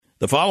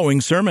The following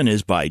sermon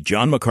is by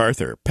John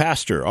MacArthur,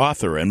 pastor,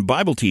 author, and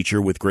Bible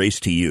teacher with Grace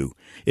to You.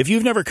 If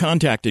you've never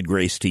contacted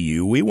Grace to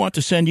You, we want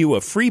to send you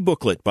a free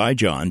booklet by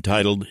John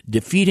titled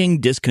Defeating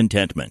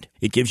Discontentment.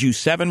 It gives you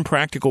 7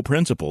 practical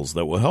principles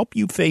that will help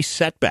you face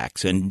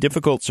setbacks and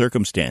difficult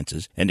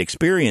circumstances and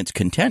experience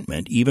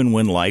contentment even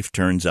when life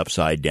turns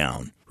upside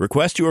down.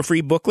 Request your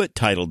free booklet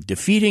titled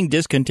Defeating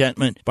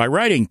Discontentment by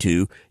writing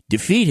to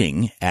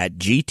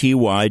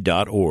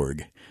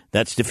defeating@gty.org.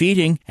 That's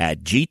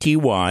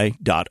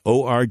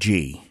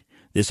defeating@gty.org.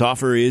 This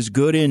offer is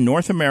good in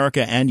North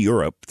America and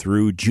Europe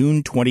through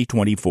June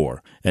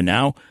 2024. And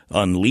now,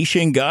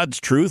 unleashing God's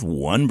truth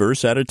one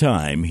verse at a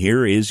time,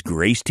 here is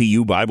Grace to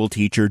You Bible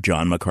teacher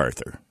John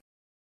MacArthur.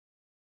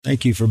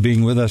 Thank you for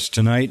being with us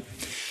tonight.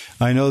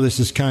 I know this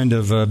is kind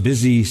of a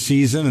busy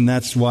season, and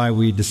that's why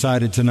we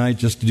decided tonight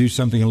just to do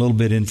something a little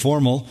bit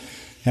informal,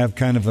 have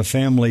kind of a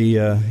family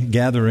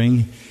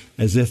gathering,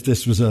 as if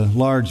this was a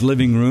large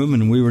living room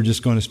and we were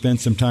just going to spend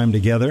some time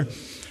together.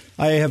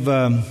 I have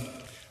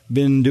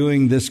been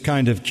doing this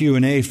kind of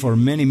Q&A for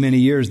many, many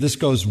years. This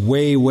goes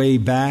way, way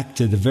back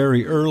to the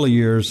very early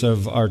years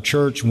of our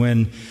church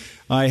when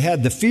I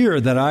had the fear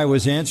that I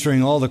was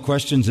answering all the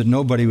questions that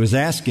nobody was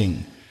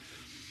asking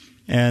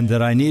and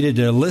that I needed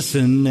to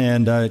listen.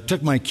 And I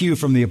took my cue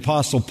from the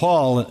Apostle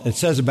Paul. It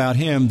says about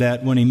him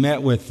that when he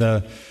met with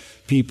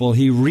people,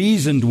 he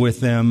reasoned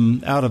with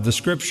them out of the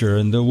Scripture.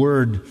 And the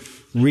word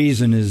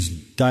reason is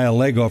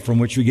dialego, from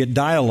which we get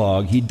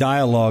dialogue. He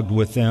dialogued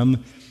with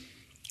them.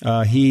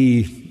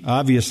 He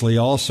obviously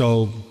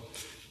also,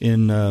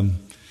 in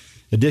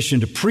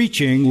addition to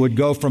preaching, would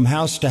go from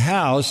house to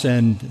house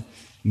and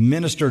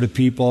minister to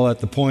people at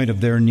the point of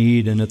their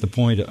need and at the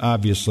point,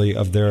 obviously,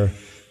 of their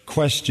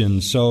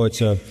questions. So it's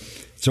a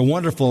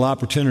wonderful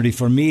opportunity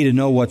for me to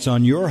know what's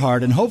on your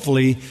heart, and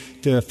hopefully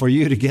for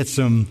you to get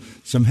some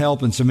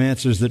help and some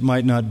answers that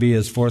might not be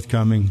as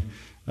forthcoming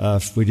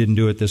if we didn't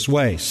do it this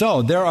way.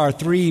 So there are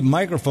 3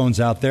 microphones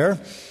out there,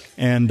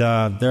 and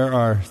there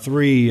are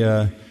 3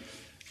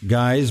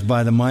 guys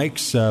by the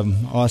mics.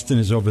 Austin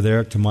is over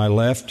there to my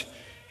left.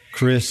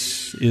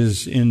 Chris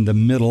is in the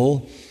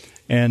middle,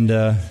 and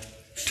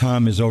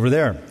Tom is over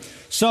there.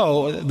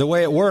 So the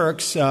way it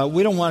works,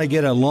 we don't want to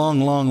get a long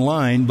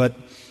line, but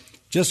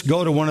just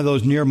go to one of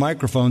those near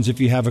microphones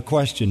if you have a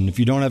question. If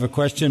you don't have a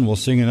question, we'll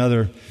sing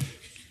another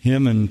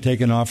hymn and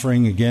take an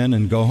offering again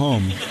and go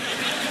home.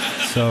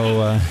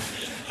 So,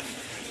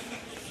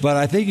 but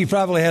I think you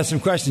probably have some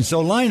questions.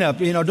 So line up,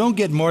 don't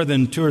get more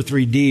than 2 or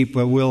 3 deep.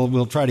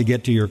 We'll try to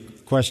get to your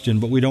question,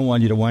 but we don't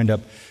want you to wind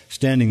up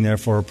standing there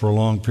for a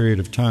prolonged period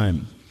of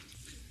time.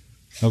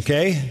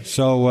 Okay?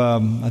 So,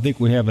 I think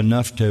we have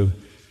enough to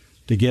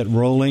get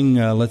rolling.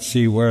 Let's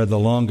see where the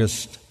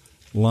longest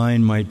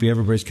line might be.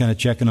 Everybody's kind of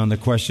checking on the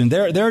question.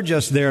 They're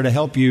just there to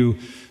help you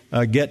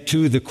get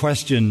to the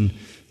question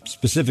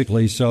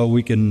specifically so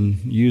we can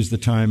use the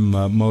time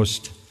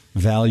most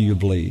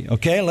valuably.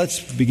 Okay, let's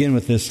begin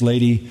with this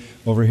lady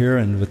over here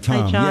and with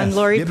Tom. Hi, John. Yes.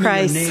 Lori Give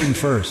Price. Me your name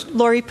first.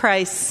 Lori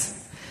Price.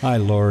 Hi,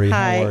 Lori.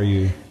 Hi. How are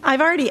you?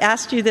 I've already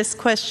asked you this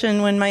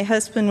question when my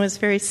husband was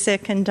very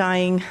sick and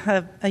dying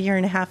a year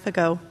and a half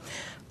ago.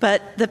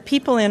 But the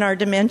people in our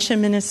dementia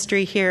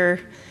ministry here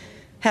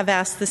have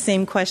asked the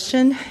same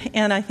question,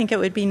 and I think it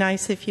would be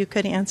nice if you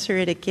could answer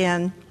it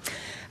again.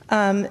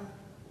 The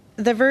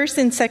verse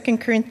in 2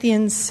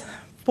 Corinthians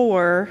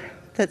 4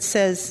 that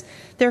says,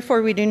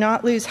 "Therefore we do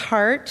not lose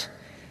heart,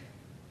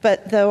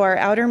 but though our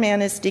outer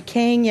man is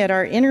decaying, yet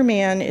our inner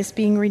man is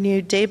being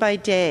renewed day by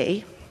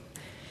day."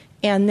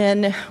 And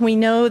then we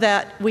know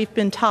that we've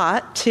been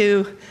taught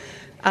to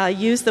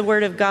use the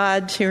Word of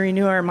God to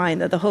renew our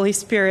mind, that the Holy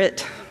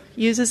Spirit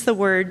uses the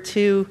Word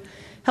to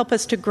help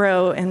us to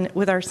grow and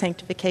with our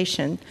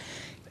sanctification.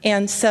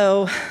 And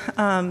so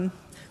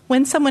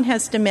when someone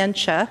has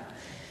dementia,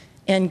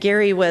 and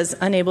Gary was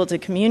unable to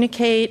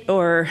communicate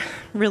or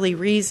really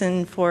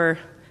reason for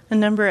a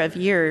number of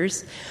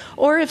years,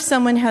 or if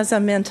someone has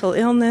a mental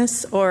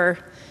illness, or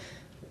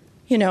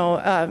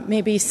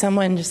maybe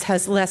someone just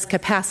has less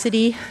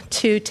capacity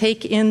to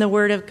take in the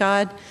Word of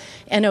God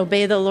and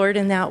obey the Lord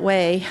in that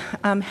way,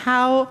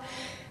 how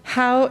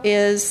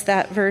is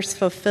that verse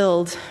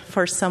fulfilled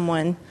for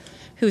someone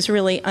who's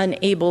really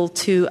unable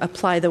to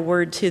apply the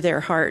Word to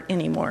their heart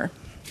anymore?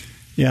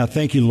 Yeah,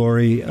 thank you,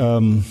 Lori.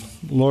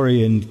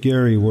 Lori and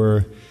Gary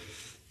were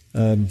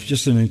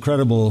just an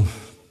incredible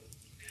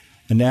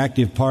and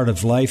active part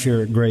of life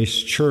here at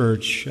Grace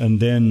Church, and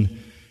then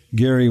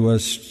Gary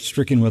was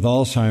stricken with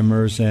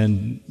Alzheimer's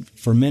and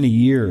for many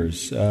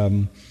years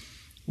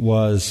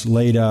was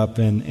laid up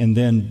and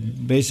then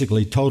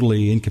basically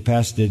totally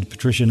incapacitated.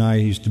 Patricia and I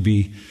used to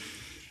be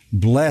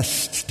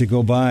blessed to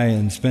go by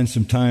and spend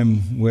some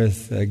time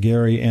with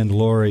Gary and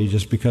Lori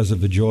just because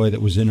of the joy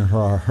that was in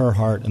her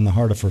heart and the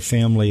heart of her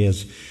family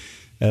as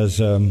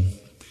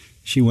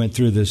she went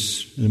through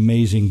this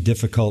amazing,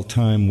 difficult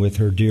time with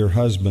her dear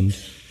husband.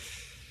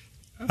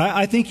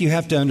 I think you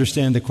have to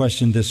understand the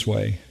question this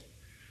way.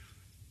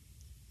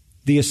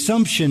 The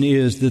assumption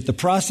is that the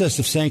process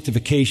of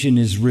sanctification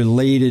is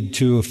related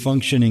to a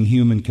functioning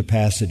human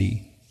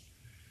capacity.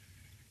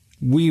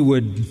 we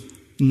would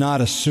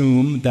not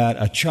assume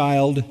that a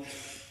child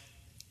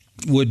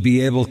would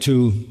be able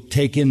to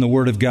take in the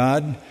Word of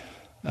God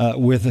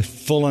with a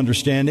full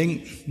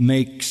understanding,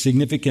 make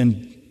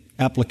significant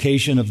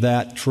application of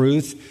that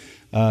truth,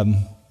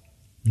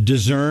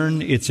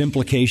 discern its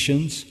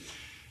implications.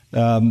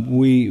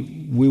 We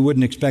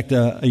wouldn't expect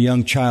a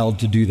young child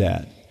to do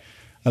that.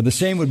 The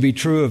same would be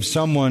true of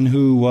someone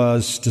who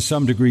was to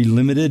some degree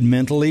limited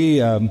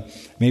mentally,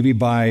 maybe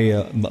by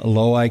a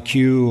low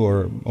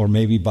IQ or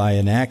maybe by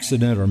an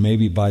accident or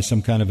maybe by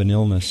some kind of an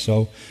illness.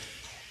 So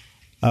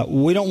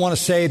we don't want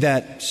to say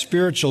that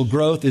spiritual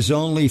growth is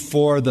only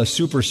for the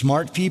super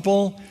smart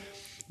people,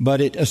 but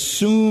it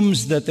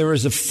assumes that there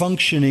is a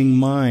functioning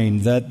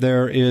mind, that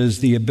there is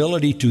the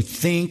ability to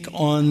think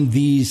on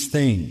these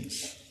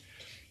things.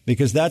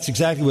 Because that's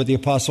exactly what the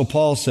Apostle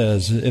Paul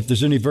says. If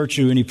there's any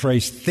virtue, any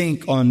praise,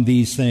 think on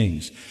these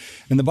things.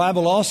 And the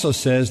Bible also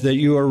says that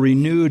you are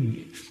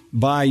renewed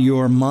by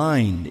your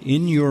mind,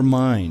 in your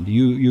mind.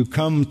 You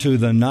come to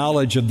the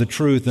knowledge of the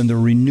truth and the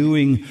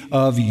renewing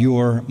of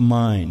your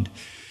mind.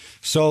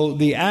 So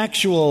the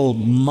actual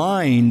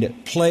mind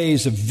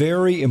plays a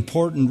very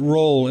important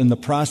role in the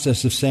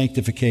process of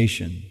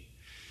sanctification.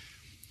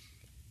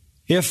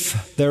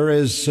 If there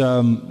is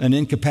an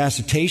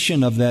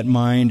incapacitation of that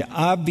mind,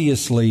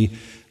 obviously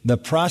the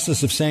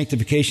process of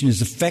sanctification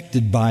is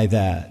affected by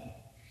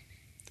that.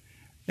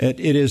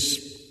 It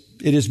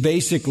is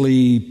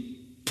basically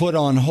put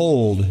on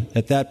hold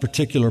at that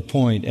particular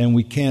point, and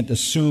we can't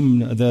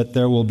assume that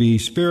there will be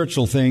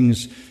spiritual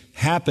things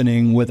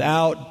happening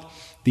without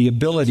the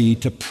ability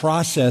to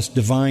process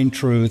divine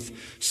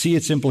truth, see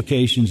its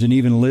implications, and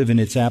even live in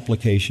its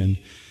application.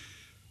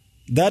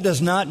 That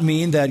does not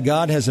mean that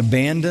God has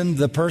abandoned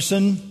the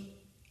person.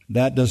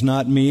 That does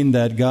not mean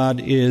that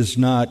God is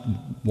not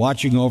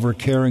watching over,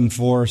 caring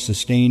for,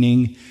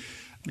 sustaining,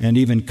 and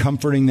even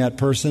comforting that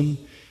person.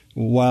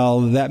 While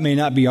that may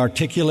not be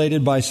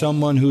articulated by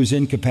someone who's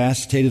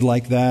incapacitated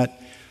like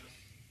that,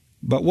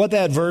 but what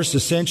that verse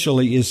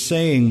essentially is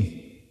saying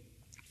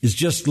is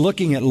just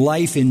looking at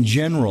life in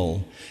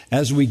general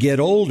as we get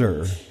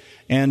older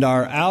and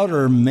our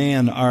outer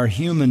man, our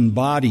human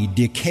body,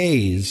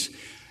 decays.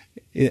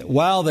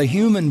 While the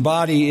human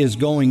body is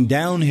going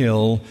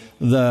downhill,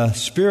 the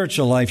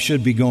spiritual life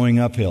should be going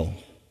uphill.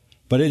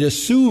 But it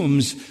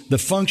assumes the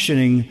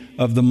functioning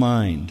of the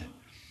mind.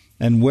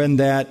 And when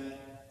that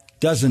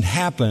doesn't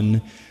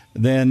happen,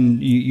 then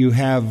you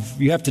have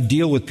to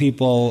deal with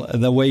people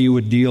the way you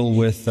would deal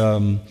with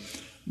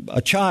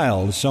a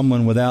child,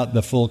 someone without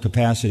the full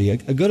capacity.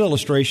 A good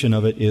illustration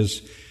of it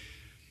is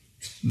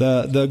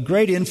the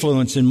great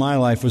influence in my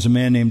life was a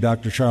man named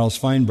Dr. Charles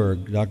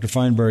Feinberg. Dr.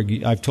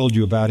 Feinberg, I've told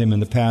you about him in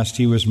the past.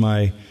 He was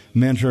my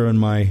mentor and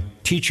my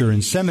teacher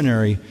in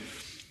seminary,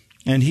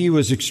 and he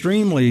was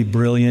extremely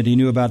brilliant. He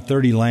knew about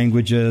 30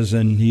 languages,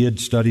 and he had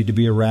studied to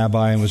be a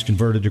rabbi and was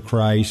converted to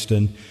Christ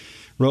and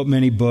wrote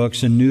many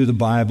books and knew the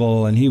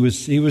Bible, and he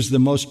was the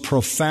most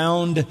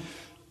profound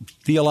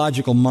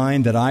theological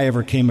mind that I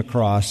ever came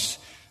across,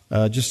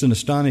 just an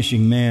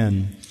astonishing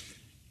man.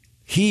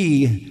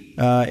 He,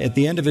 at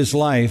the end of his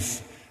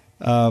life,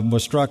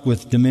 was struck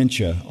with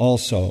dementia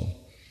also.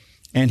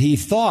 And he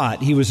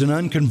thought he was an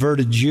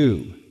unconverted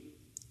Jew.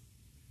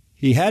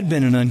 He had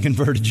been an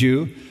unconverted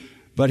Jew,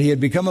 but he had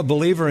become a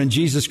believer in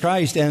Jesus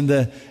Christ and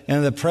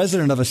the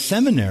president of a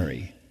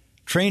seminary,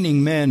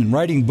 training men and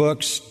writing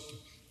books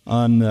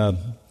on,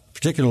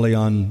 particularly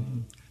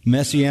on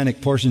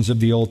messianic portions of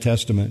the Old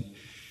Testament.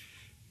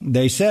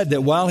 They said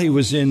that while he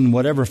was in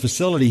whatever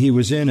facility he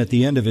was in at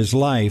the end of his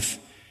life,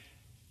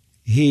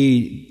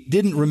 he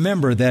didn't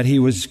remember that he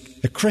was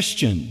a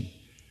Christian,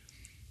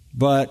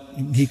 but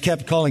he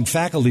kept calling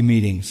faculty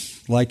meetings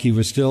like he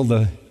was still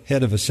the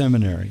head of a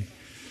seminary.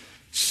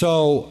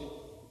 So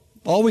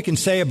all we can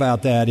say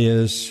about that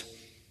is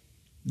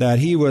that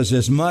he was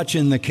as much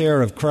in the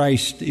care of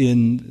Christ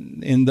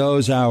in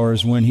those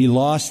hours when he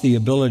lost the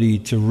ability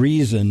to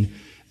reason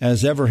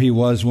as ever he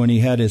was when he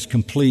had his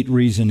complete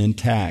reason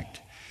intact.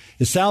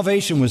 His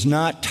salvation was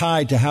not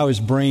tied to how his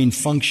brain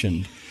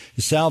functioned.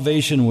 His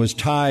salvation was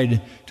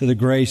tied to the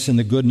grace and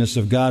the goodness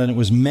of God, and it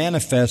was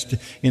manifest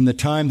in the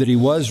time that he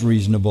was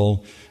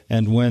reasonable.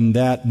 And when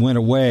that went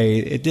away,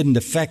 it didn't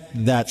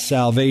affect that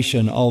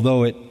salvation,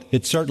 although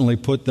it certainly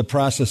put the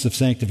process of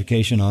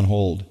sanctification on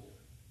hold.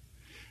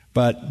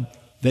 But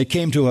they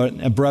came to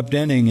an abrupt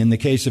ending in the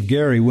case of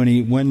Gary when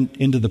he went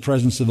into the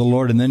presence of the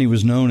Lord, and then he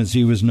was known as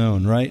he was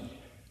known, right?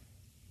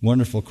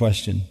 Wonderful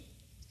question.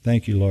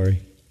 Thank you,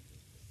 Laurie.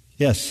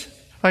 Yes.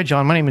 Hi,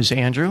 John. My name is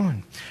Andrew.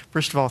 And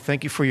first of all,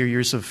 thank you for your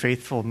years of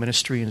faithful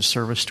ministry and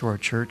service to our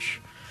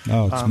church.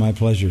 Oh, it's my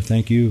pleasure.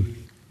 Thank you.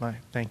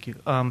 Thank you.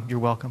 You're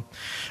welcome.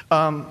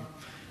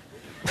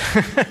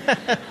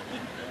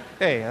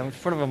 Hey, I'm in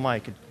front of a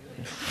mic at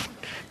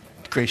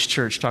Grace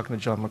Church talking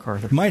to John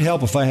MacArthur. It might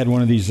help if I had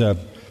one of these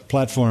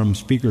platform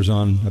speakers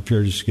on up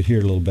here just could hear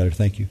it a little better.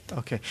 Thank you.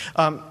 Okay.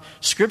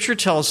 Scripture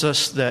tells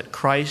us that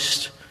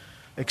Christ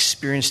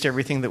experienced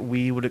everything that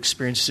we would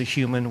experience as a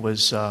human,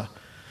 was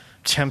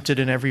tempted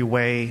in every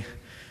way,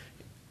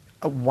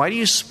 Why do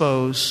you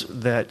suppose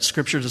that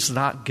Scripture does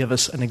not give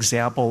us an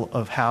example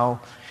of how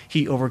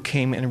he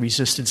overcame and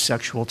resisted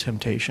sexual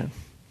temptation?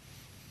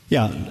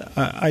 Yeah,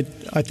 I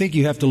think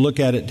you have to look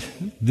at it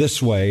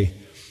this way.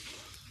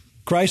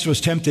 Christ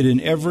was tempted in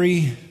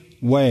every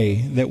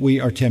way that we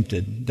are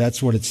tempted.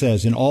 That's what it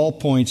says. In all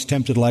points,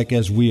 tempted like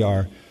as we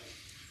are.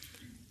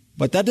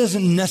 But that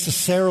doesn't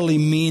necessarily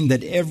mean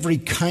that every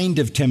kind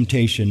of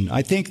temptation.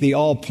 I think the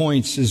all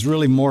points is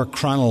really more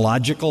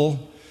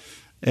chronological.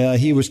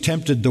 He was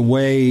tempted the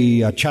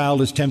way a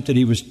child is tempted.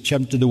 He was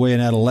tempted the way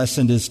an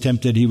adolescent is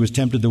tempted. He was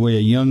tempted the way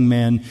a young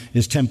man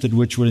is tempted,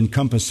 which would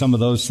encompass some of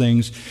those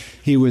things.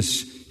 He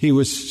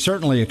was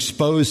certainly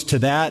exposed to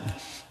that.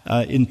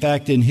 In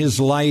fact, in his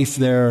life,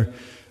 there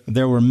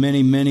were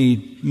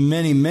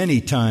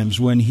many times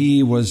when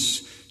he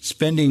was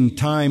spending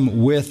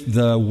time with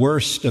the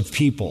worst of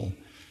people,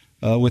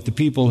 with the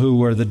people who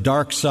were the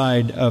dark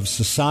side of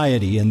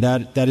society. And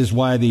that is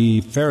why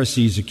the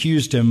Pharisees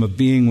accused him of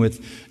being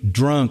with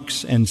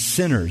drunks and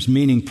sinners,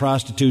 meaning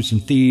prostitutes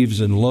and thieves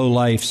and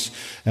lowlifes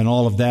and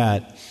all of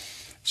that.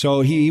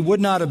 So he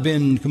would not have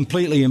been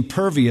completely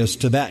impervious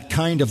to that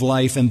kind of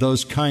life and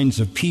those kinds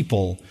of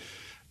people.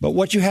 But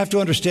what you have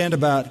to understand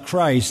about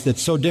Christ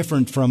that's so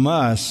different from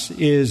us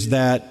is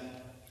that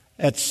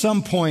at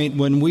some point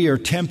when we are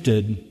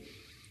tempted,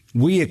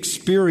 we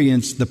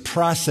experience the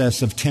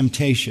process of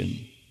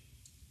temptation.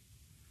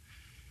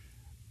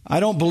 I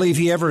don't believe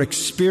he ever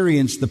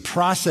experienced the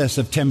process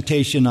of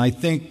temptation. I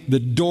think the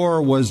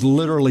door was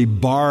literally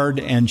barred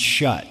and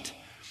shut.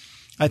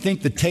 I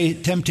think the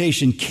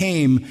temptation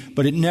came,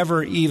 but it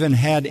never even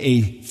had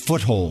a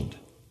foothold.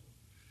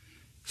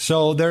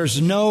 So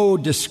there's no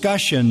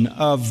discussion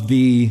of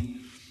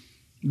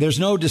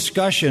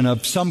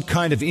some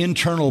kind of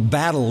internal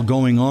battle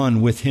going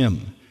on with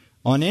him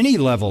on any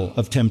level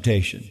of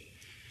temptation.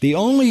 The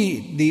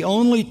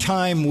only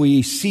time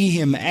we see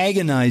him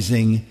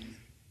agonizing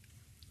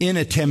in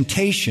a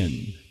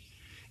temptation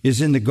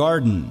is in the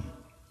garden.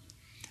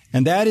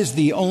 And that is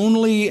the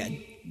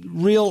only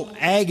real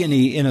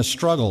agony in a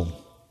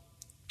struggle.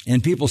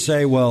 And people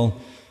say, well,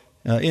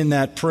 in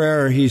that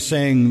prayer, he's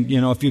saying,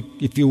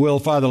 if you will,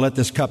 Father, let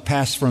this cup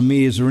pass from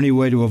me. Is there any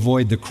way to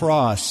avoid the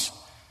cross?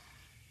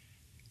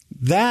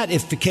 That,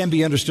 if it can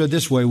be understood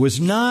this way, was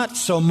not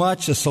so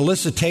much a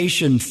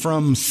solicitation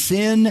from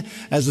sin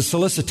as a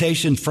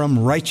solicitation from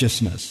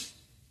righteousness.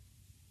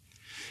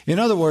 In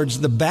other words,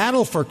 the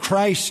battle for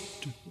Christ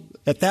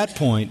at that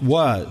point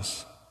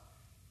was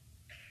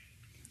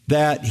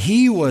that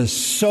he was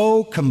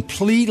so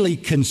completely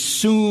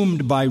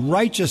consumed by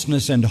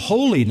righteousness and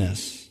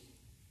holiness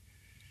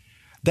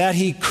that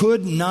he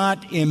could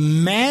not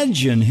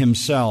imagine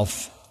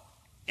himself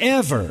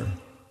ever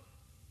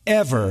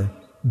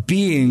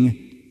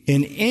being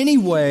in any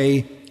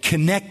way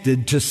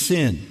connected to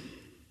sin.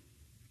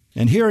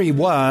 And here he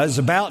was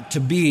about to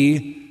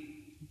be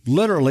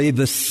literally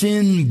the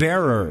sin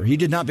bearer. He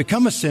did not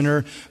become a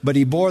sinner, but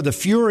he bore the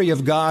fury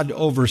of God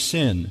over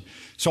sin.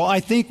 So I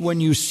think when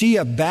you see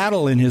a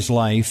battle in his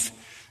life,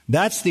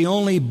 that's the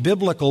only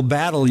biblical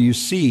battle you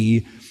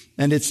see.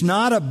 And it's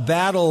not a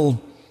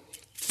battle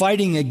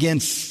fighting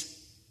against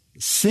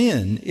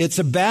sin. It's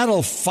a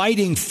battle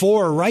fighting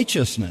for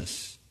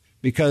righteousness,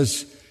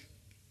 because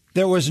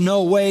there was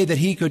no way that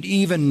he could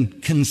even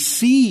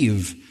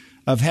conceive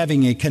of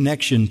having a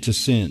connection to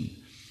sin.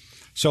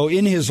 So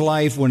in his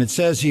life, when it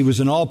says he was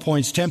in all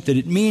points tempted,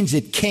 it means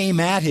it came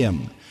at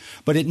him,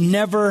 but it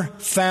never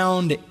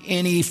found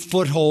any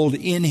foothold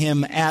in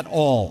him at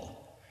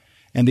all.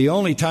 And the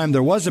only time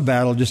there was a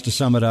battle, just to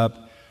sum it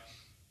up,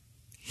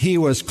 he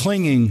was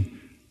clinging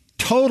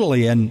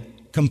totally and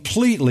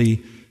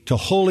completely to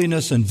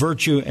holiness and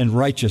virtue and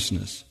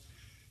righteousness,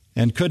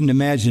 and couldn't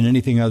imagine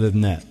anything other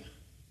than that.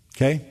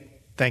 Okay?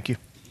 Thank you.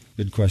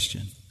 Good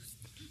question.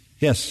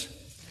 Yes?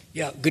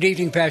 Yeah. Good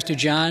evening, Pastor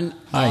John.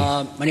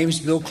 Hi. My name is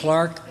Bill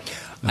Clark.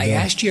 I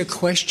asked you a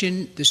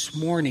question this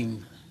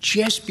morning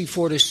just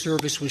before the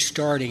service was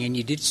starting, and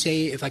you did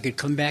say if I could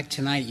come back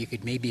tonight, you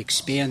could maybe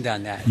expand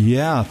on that.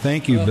 Yeah,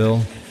 thank you,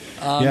 Bill.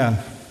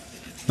 Yeah.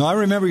 No, I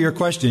remember your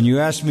question. You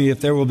asked me if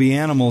there will be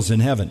animals in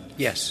heaven.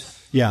 Yes.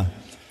 Yeah.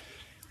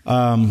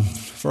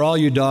 For all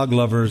you dog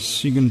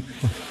lovers, you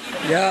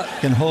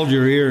can hold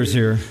your ears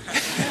here.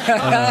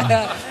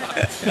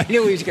 I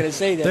knew he was going to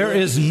say that. There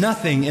is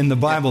nothing in the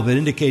Bible that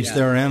indicates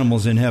there are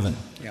animals in heaven.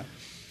 Yeah.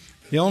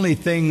 The only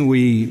thing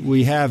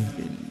we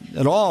have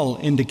at all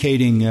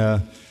indicating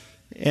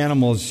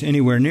animals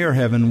anywhere near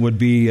heaven would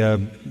be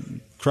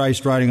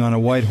Christ riding on a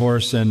white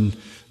horse and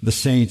the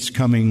saints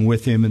coming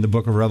with him in the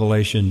book of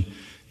Revelation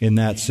in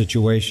that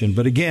situation.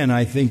 But again,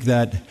 I think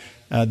that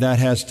that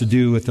has to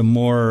do with the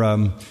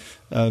more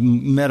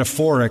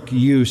metaphoric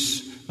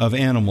use of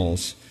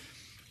animals.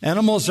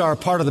 Animals are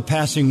part of the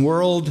passing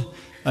world.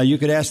 You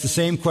could ask the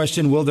same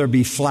question, will there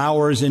be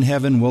flowers in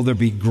heaven? Will there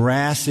be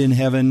grass in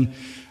heaven?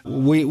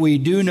 We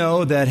do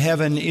know that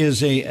heaven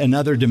is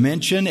another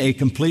dimension, a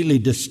completely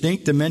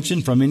distinct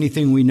dimension from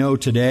anything we know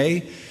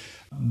today.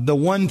 The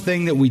one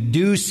thing that we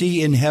do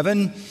see in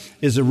heaven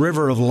is a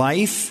river of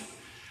life.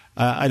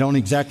 I don't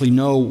exactly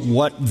know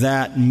what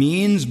that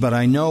means, but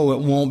I know it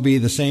won't be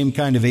the same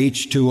kind of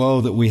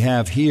H2O that we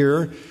have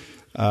here.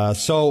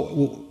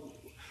 So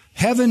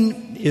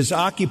heaven is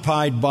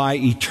occupied by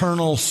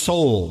eternal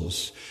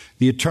souls.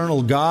 The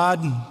eternal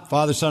God,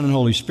 Father, Son, and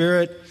Holy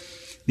Spirit,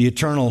 the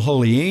eternal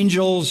holy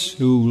angels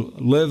who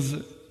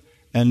live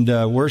and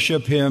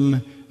worship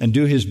Him and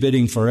do His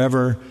bidding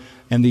forever,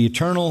 and the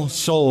eternal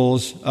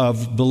souls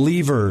of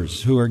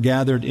believers who are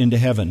gathered into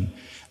heaven.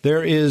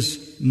 There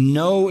is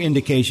no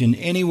indication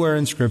anywhere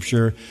in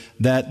Scripture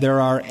that there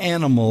are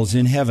animals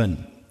in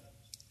heaven.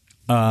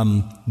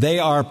 They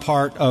are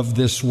part of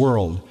this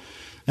world.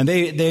 And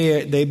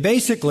they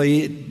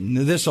basically,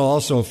 this will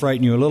also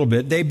frighten you a little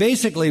bit, they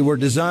basically were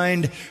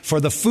designed for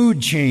the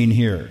food chain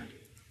here.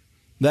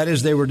 That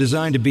is, they were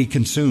designed to be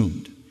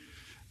consumed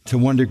to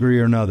one degree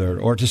or another,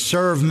 or to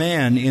serve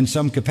man in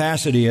some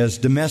capacity as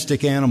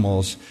domestic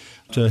animals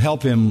to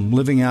help him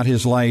living out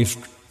his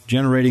life,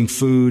 generating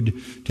food,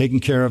 taking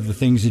care of the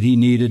things that he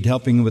needed,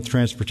 helping with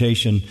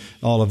transportation,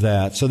 all of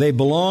that. So they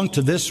belong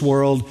to this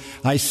world.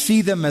 I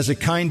see them as a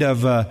kind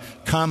of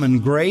common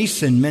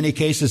grace, in many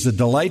cases a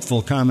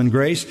delightful common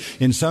grace,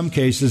 in some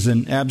cases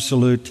an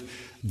absolute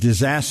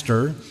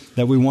disaster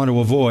that we want to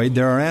avoid.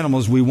 There are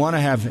animals we want to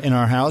have in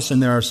our house,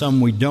 and there are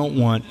some we don't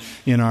want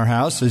in our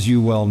house, as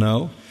you well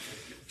know.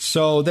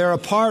 So they're a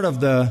part of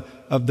the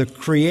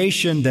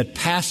creation that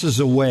passes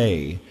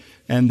away,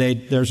 and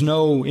there's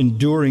no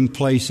enduring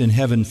place in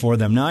heaven for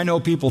them. Now, I know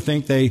people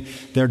think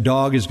their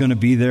dog is going to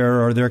be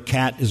there, or their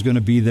cat is going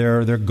to be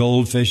there, or their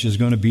goldfish is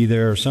going to be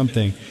there, or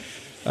something.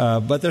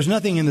 But there's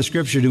nothing in the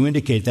Scripture to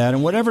indicate that.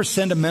 And whatever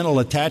sentimental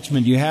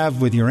attachment you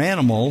have with your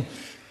animal,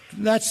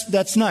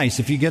 that's nice.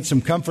 If you get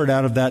some comfort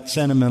out of that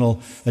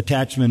sentimental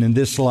attachment in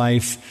this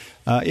life,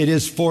 it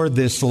is for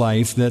this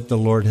life that the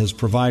Lord has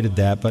provided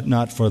that, but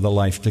not for the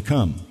life to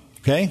come.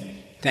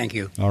 Okay? Thank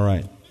you. All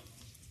right.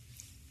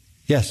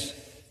 Yes?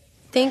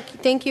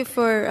 Thank you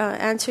for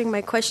answering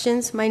my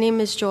questions. My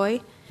name is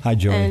Joy. Hi,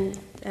 Joy. And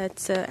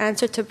it's an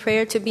answer to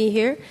prayer to be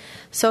here.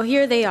 So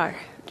here they are.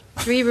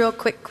 3 real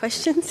quick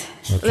questions.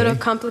 Okay. A little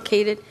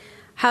complicated.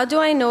 How do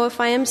I know if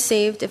I am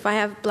saved if I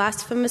have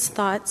blasphemous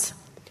thoughts?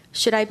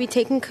 Should I be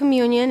taking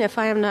communion if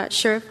I am not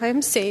sure if I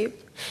am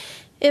saved?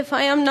 If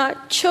I am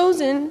not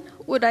chosen,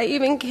 would I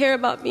even care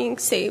about being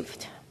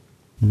saved?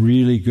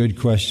 Really good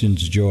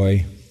questions,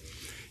 Joy.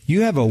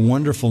 You have a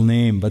wonderful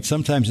name, but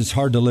sometimes it's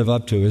hard to live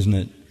up to, isn't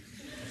it?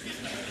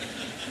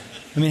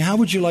 I mean, how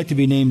would you like to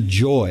be named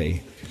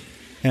Joy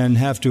and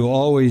have to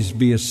always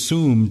be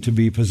assumed to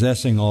be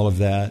possessing all of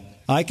that?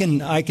 I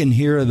can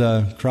hear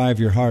the cry of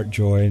your heart,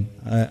 Joy.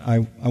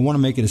 I want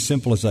to make it as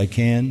simple as I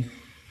can.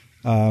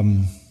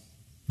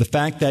 The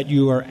fact that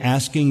you are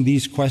asking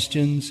these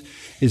questions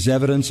is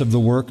evidence of the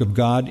work of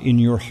God in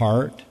your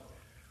heart.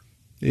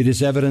 It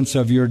is evidence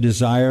of your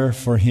desire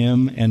for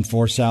Him and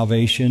for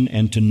salvation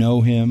and to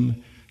know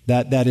Him.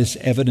 That is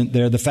evident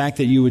there. The fact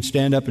that you would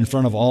stand up in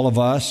front of all of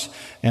us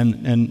and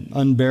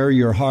unbury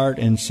your heart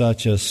in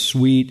such a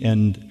sweet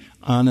and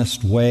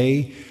honest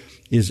way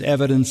is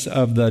evidence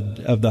of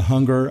the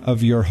hunger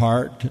of your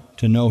heart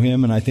to know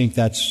Him, and I think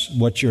that's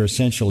what you're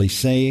essentially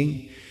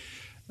saying.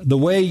 The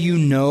way you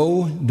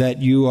know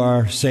that you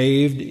are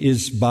saved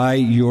is by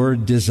your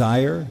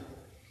desire.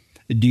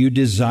 Do you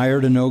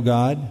desire to know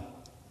God?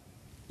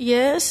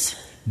 Yes.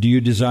 Do you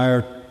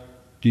desire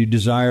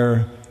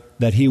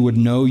that He would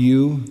know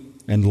you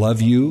and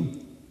love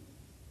you?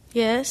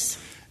 Yes.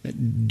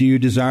 Do you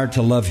desire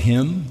to love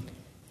Him?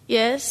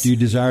 Yes. Do you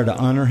desire to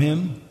honor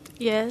Him?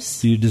 Yes.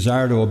 Do you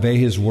desire to obey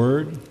His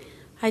word?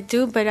 I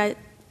do, but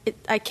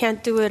I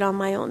can't do it on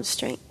my own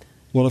strength.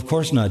 Well, of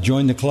course not.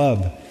 Join the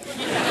club.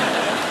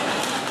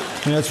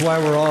 And that's why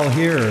we're all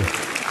here.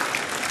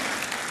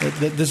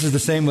 This is the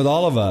same with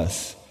all of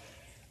us.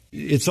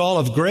 It's all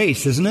of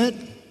grace, isn't it?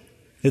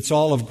 It's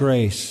all of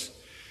grace.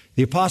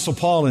 The Apostle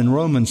Paul in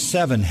Romans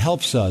 7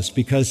 helps us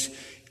because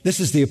this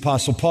is the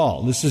Apostle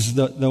Paul. This is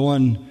the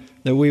one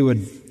that we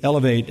would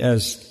elevate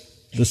as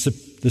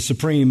the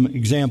supreme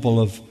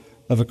example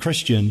of a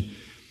Christian.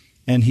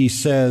 And he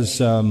says,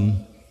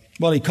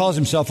 he calls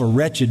himself a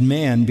wretched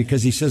man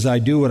because he says, I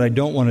do what I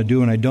don't want to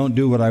do and I don't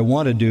do what I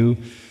want to do.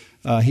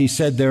 He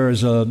said, there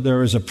is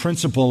a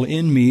principle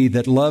in me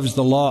that loves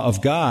the law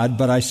of God,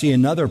 but I see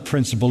another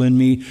principle in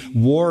me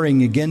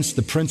warring against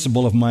the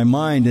principle of my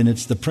mind, and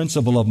it's the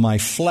principle of my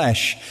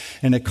flesh,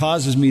 and it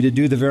causes me to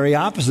do the very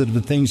opposite of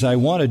the things I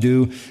want to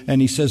do. And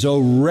he says, "O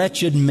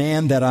wretched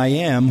man that I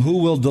am, who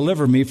will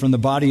deliver me from the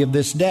body of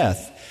this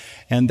death?"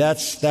 And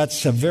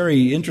that's a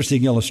very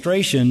interesting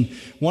illustration.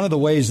 One of the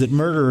ways that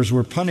murderers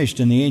were punished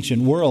in the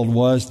ancient world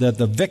was that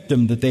the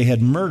victim that they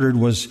had murdered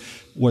was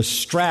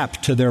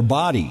strapped to their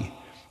body,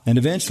 and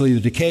eventually the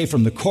decay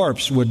from the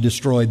corpse would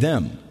destroy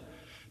them.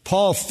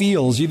 Paul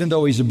feels, even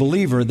though he's a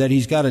believer, that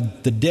he's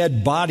got the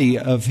dead body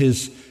of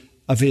his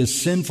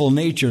sinful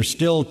nature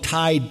still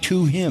tied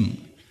to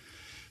him.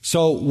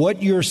 So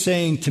what you're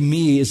saying to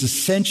me is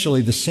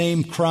essentially the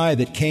same cry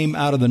that came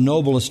out of the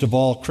noblest of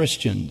all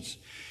Christians.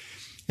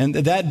 And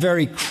that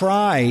very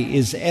cry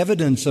is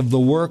evidence of the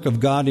work of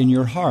God in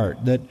your heart,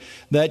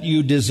 that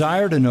you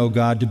desire to know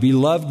God, to be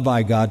loved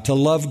by God, to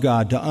love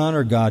God, to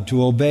honor God,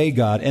 to obey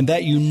God, and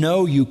that you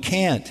know you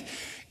can't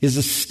is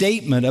a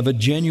statement of a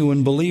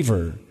genuine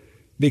believer,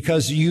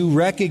 because you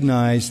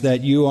recognize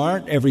that you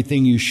aren't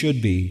everything you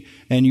should be,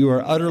 and you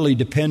are utterly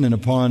dependent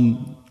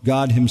upon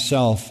God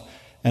Himself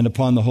and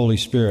upon the Holy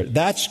Spirit.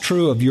 That's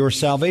true of your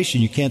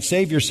salvation. You can't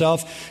save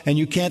yourself and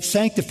you can't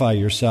sanctify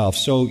yourself.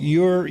 So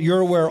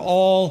you're where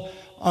all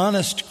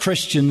honest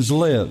Christians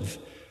live.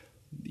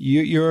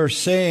 You're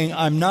saying,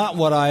 I'm not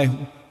what I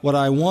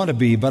want to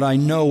be, but I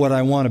know what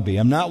I want to be.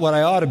 I'm not what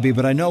I ought to be,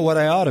 but I know what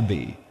I ought to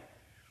be.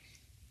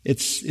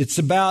 It's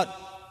about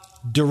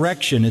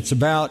direction. It's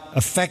about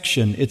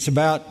affection. It's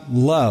about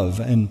love.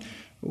 And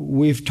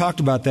we've talked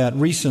about that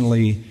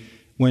recently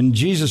when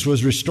Jesus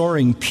was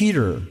restoring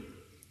Peter.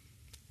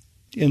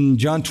 In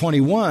John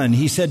 21,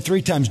 He said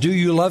 3 times, "Do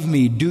you love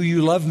me? Do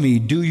you love me?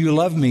 Do you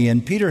love me?"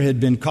 And Peter had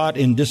been caught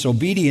in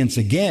disobedience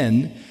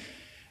again.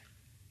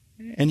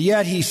 And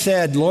yet He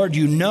said, "Lord,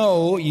 you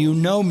know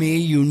me,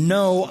 you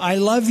know I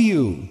love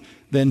you.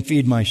 Then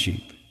feed my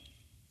sheep."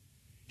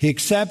 He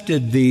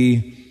accepted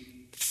the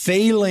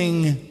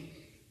failing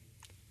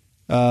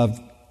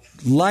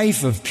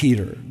life of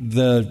Peter,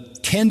 the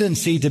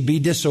tendency to be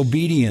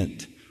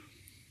disobedient,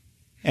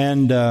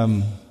 and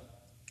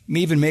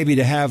even maybe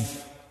to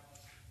have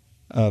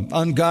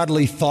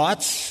ungodly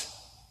thoughts,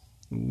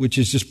 which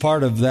is just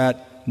part of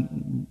that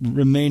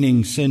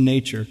remaining sin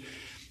nature.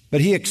 But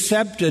He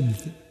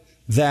accepted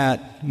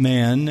that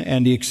man,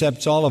 and He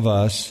accepts all of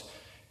us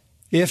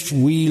if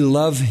we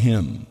love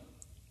Him,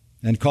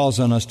 and calls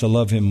on us to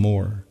love Him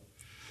more.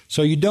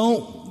 So you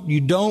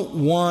don't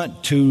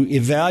want to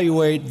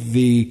evaluate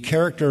the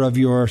character of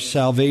your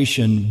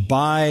salvation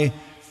by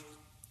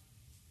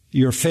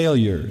your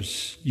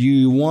failures.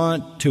 You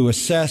want to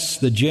assess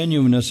the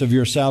genuineness of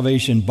your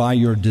salvation by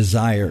your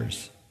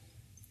desires,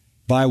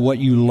 by what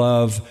you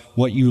love,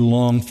 what you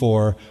long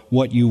for,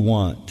 what you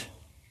want.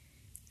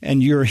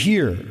 And you're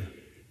here.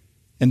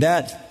 And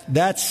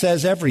that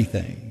says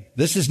everything.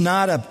 This is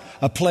not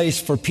a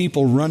place for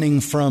people running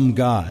from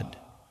God.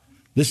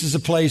 This is a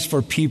place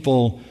for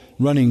people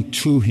running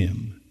to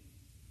Him.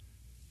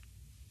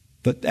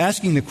 But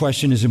asking the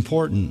question is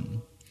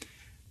important.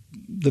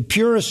 The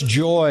purest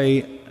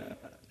joy,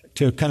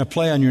 to kind of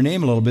play on your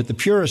name a little bit, the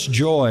purest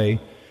joy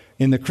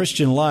in the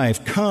Christian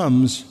life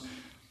comes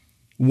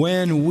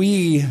when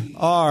we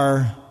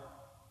are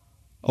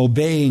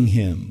obeying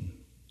Him,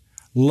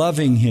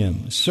 loving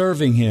Him,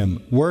 serving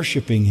Him,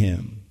 worshiping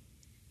Him.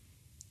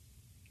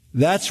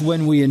 That's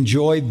when we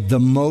enjoy the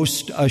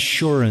most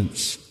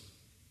assurance.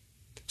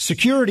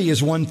 Security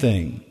is one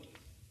thing.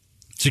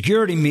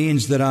 Security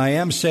means that I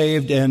am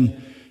saved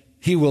and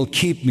He will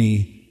keep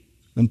me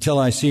until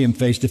I see Him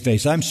face to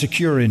face. I'm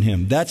secure in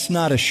Him. That's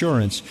not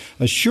assurance.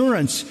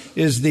 Assurance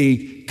is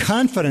the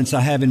confidence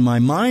I have in my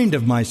mind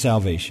of my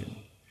salvation.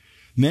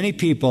 Many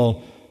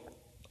people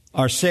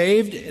are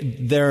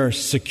saved, they're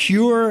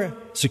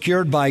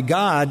secured by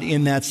God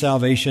in that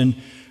salvation,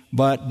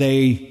 but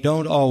they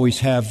don't always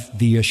have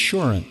the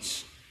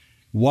assurance.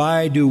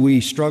 Why do we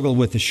struggle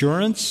with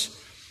assurance?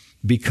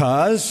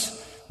 Because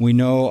we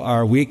know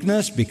our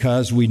weakness,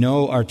 because we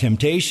know our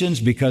temptations,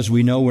 because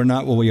we know we're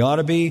not what we ought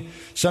to be.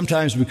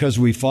 Sometimes because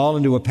we fall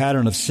into a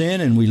pattern of sin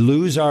and we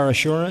lose our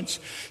assurance.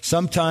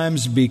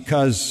 Sometimes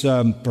because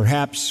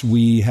perhaps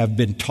we have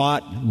been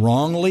taught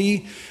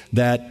wrongly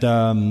that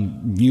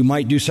you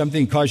might do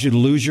something that cause you to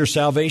lose your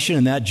salvation,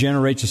 and that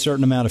generates a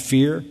certain amount of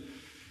fear.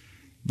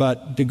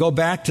 But to go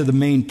back to the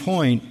main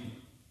point,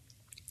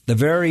 the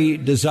very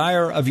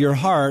desire of your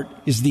heart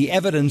is the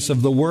evidence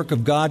of the work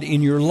of God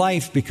in your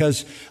life,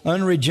 because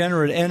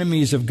unregenerate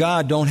enemies of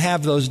God don't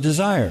have those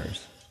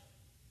desires.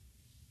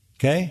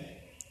 Okay?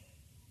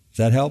 Does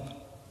that help?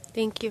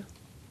 Thank you.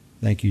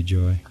 Thank you,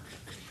 Joy.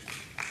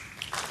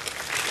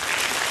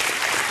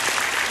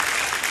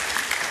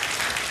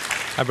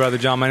 Hi, Brother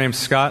John. My name's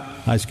Scott.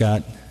 Hi,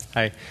 Scott.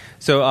 Hi.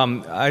 So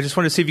I just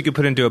wanted to see if you could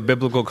put into a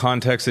biblical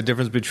context the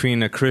difference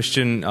between a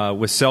Christian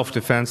with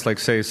self-defense, like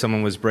say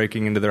someone was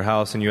breaking into their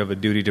house and you have a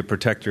duty to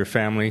protect your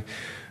family,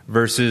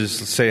 versus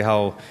say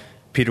how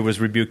Peter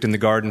was rebuked in the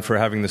garden for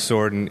having the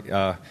sword,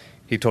 and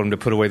he told him to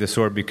put away the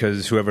sword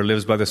because whoever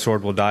lives by the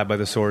sword will die by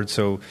the sword.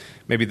 So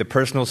maybe the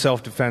personal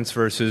self-defense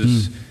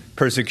versus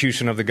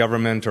persecution of the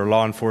government or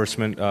law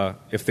enforcement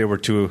if they were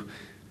to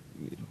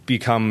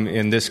become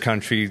in this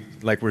country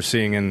like we're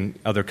seeing in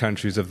other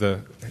countries of the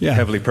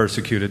heavily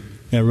persecuted.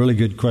 Yeah, really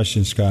good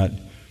question, Scott.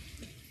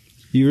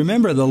 You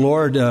remember the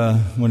Lord,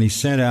 when He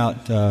sent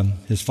out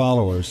His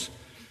followers,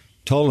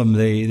 told them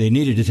they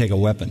needed to take a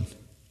weapon.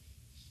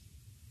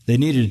 They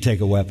needed to take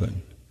a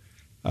weapon.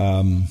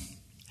 And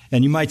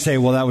you might say,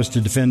 well, that was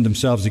to defend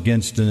themselves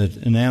against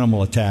an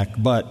animal attack,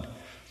 but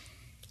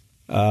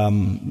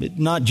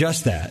not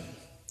just that.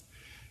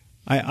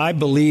 I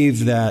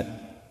believe that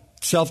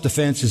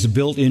Self-defense is a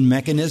built-in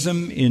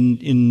mechanism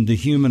in the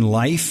human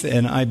life,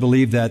 and I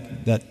believe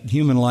that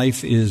human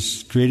life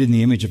is created in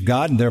the image of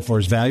God and therefore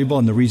is valuable.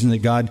 And the reason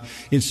that God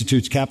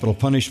institutes capital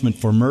punishment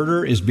for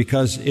murder is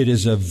because it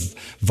is a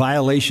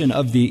violation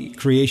of the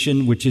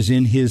creation which is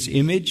in His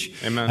image.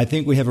 Amen. I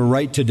think we have a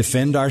right to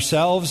defend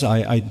ourselves.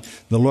 The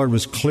Lord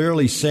was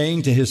clearly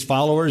saying to His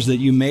followers that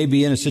you may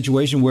be in a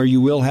situation where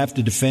you will have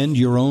to defend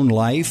your own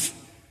life.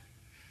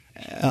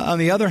 On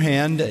the other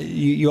hand,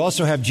 you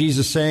also have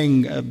Jesus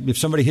saying, if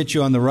somebody hits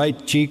you on the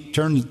right cheek,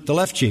 turn the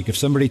left cheek. If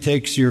somebody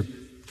takes your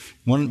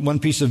one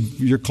piece of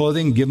your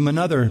clothing, give them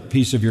another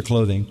piece of your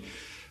clothing.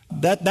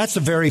 That's a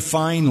very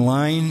fine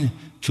line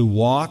to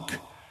walk.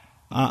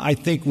 I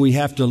think we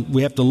have to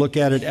look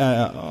at it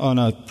on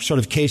a sort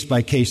of case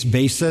by case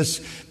basis.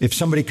 If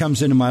somebody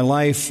comes into my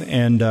life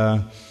and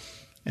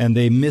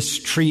they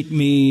mistreat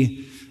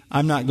me,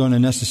 I'm not going to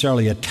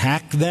necessarily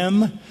attack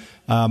them.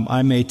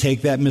 I may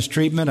take that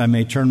mistreatment. I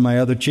may turn my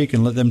other cheek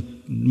and let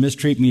them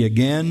mistreat me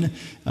again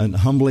and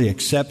humbly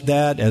accept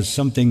that as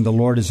something the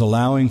Lord is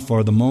allowing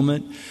for the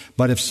moment.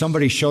 But if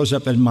somebody shows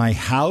up at my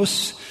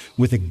house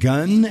with a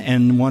gun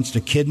and wants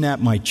to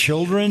kidnap my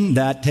children,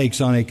 that takes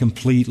on a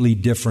completely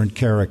different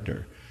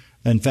character.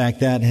 In fact,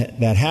 that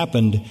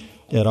happened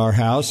at our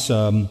house.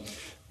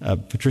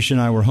 Patricia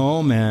and I were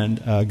home, and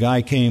a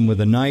guy came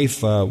with a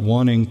knife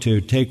wanting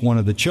to take one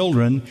of the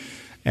children.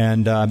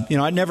 And,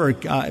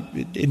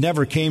 it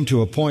never came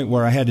to a point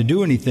where I had to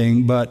do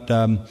anything, but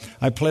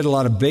I played a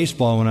lot of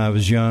baseball when I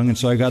was young, and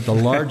so I got the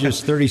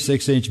largest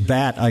 36-inch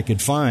bat I could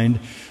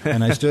find,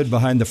 and I stood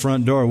behind the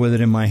front door with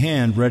it in my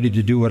hand, ready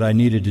to do what I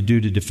needed to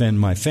do to defend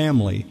my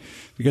family.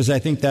 Because I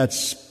think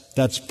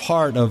that's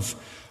part of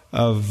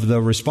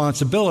the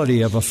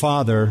responsibility of a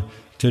father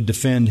to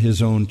defend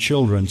his own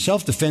children.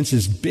 Self-defense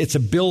it's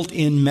a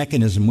built-in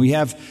mechanism. We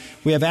have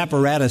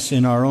apparatus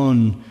in our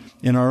own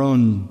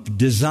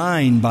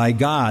design by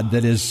God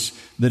that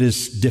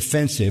is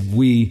defensive.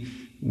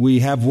 We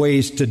have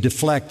ways to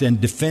deflect and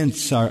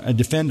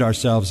defend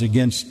ourselves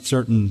against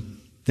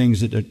certain things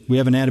that we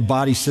have an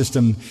antibody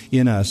system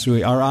in us.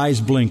 Our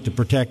eyes blink to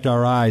protect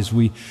our eyes.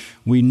 We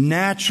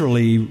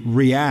naturally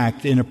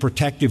react in a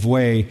protective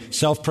way.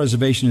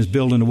 Self-preservation is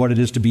built into what it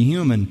is to be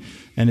human,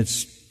 and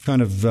it's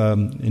kind of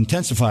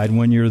intensified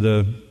when you're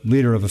the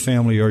leader of a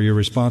family or you're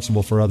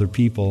responsible for other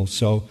people.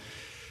 So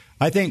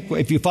I think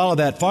if you follow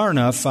that far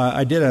enough,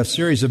 I did a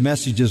series of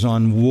messages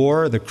on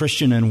war, the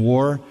Christian and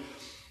war.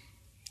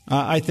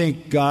 I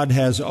think God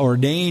has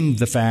ordained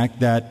the fact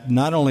that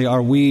not only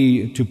are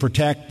we to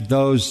protect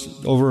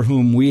those over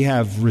whom we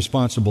have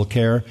responsible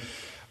care,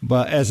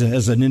 but as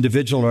an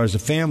individual or as a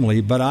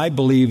family, but I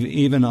believe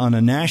even on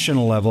a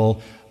national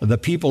level, the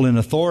people in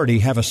authority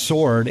have a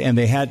sword, and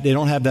they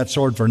don't have that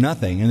sword for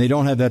nothing, and they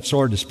don't have that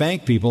sword to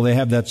spank people. They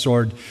have that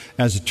sword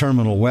as a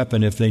terminal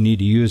weapon if they need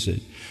to use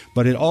it.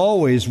 But it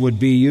always would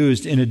be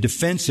used in a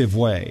defensive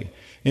way.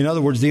 In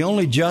other words, the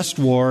only just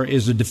war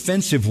is a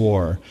defensive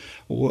war,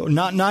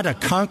 not a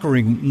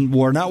conquering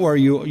war, not where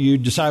you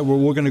decide, well,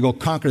 we're going to go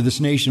conquer this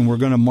nation, we're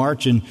going to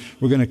march and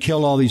we're going to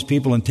kill all these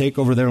people and take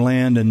over their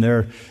land and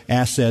their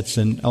assets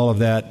and all of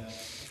that.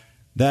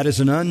 That is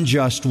an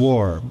unjust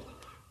war.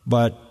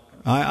 But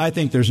I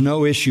think there's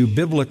no issue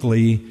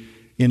biblically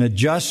in a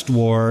just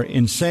war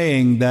in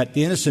saying that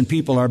the innocent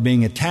people are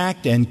being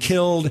attacked and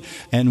killed,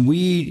 and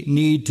we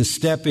need to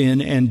step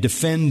in and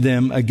defend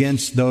them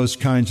against those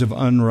kinds of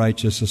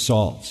unrighteous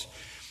assaults.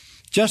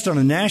 Just on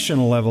a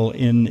national level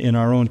in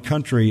our own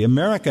country,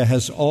 America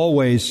has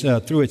always,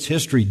 through its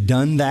history,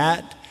 done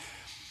that.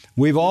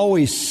 We've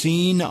always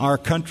seen our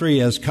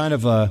country as kind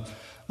of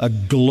a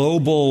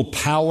global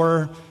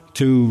power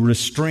to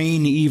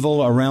restrain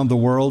evil around the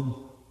world.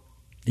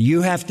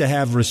 You have to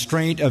have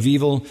restraint of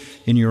evil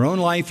in your own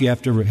life. You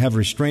have to have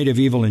restraint of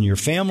evil in your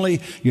family.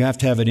 You have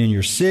to have it in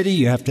your city.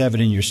 You have to have it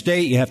in your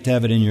state. You have to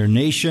have it in your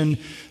nation.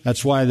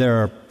 That's why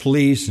there are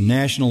police,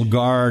 National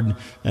Guard,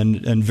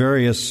 and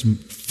various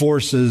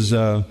forces,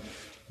 all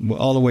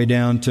the way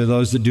down to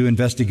those that do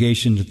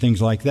investigations and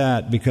things like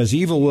that, because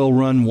evil will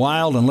run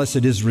wild unless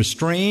it is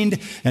restrained,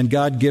 and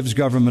God gives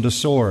government a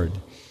sword.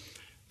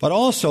 But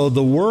also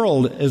the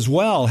world as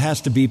well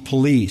has to be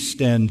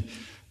policed, and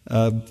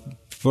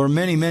for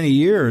many, many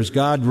years,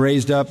 God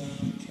raised up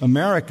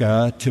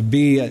America to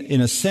be,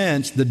 in a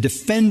sense, the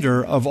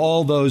defender of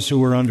all those who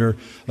were under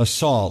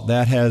assault.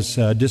 That has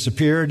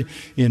disappeared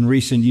in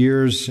recent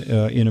years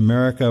in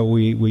America.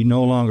 We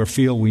no longer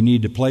feel we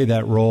need to play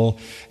that role.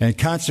 And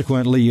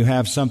consequently, you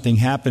have something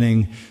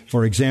happening,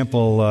 for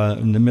example,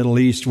 in the Middle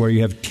East where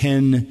you have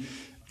 10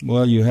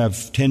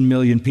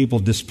 million people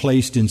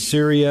displaced in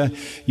Syria.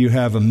 You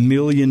have 1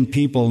 million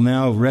people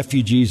now,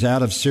 refugees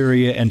out of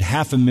Syria, and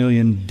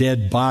 500,000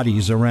 dead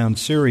bodies around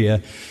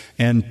Syria,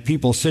 and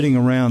people sitting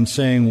around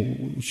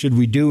saying, should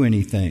we do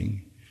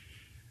anything?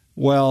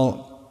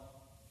 Well,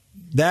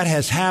 that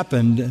has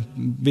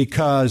happened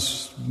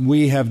because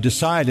we have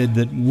decided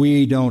that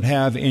we don't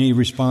have any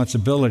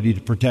responsibility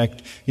to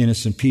protect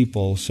innocent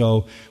people.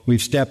 So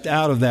we've stepped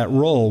out of that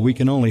role. We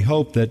can only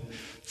hope that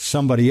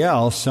somebody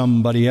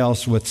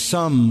else with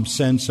some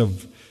sense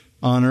of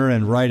honor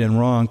and right and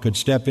wrong could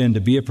step in to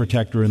be a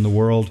protector in the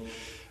world,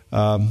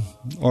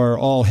 or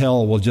all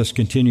hell will just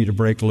continue to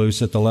break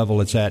loose at the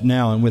level it's at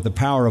now. And with the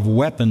power of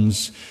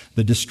weapons,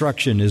 the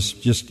destruction is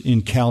just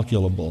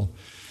incalculable.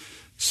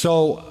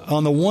 So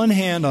on the one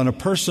hand, on a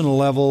personal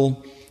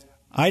level,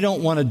 I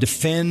don't want to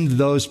defend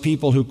those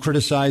people who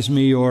criticize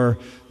me or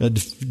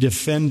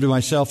defend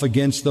myself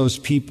against those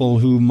people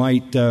who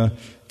might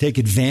take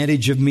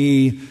advantage of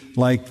me,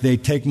 like they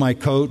take my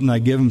coat and I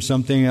give them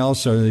something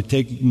else, or they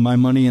take my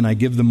money and I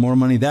give them more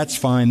money. That's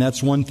fine.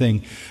 That's one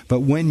thing.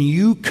 But when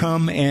you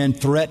come and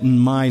threaten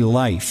my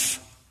life,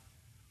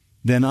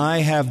 then I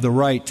have the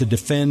right to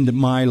defend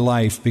my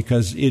life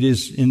because it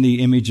is in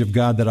the image of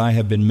God that I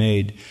have been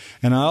made.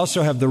 And I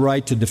also have the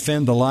right to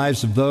defend the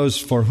lives of those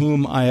for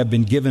whom I have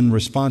been given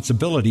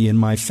responsibility in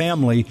my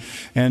family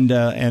and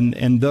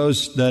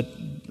those that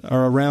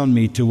are around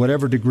me. To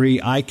whatever degree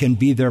I can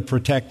be their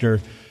protector,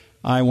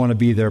 I want to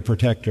be their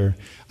protector.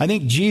 I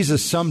think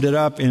Jesus summed it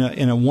up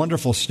in a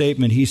wonderful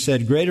statement. He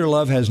said, "Greater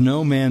love has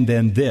no man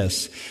than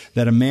this,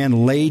 that a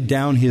man laid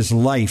down his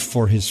life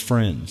for his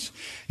friends."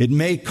 It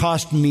may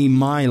cost me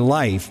my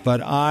life,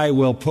 but I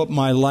will put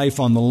my life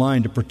on the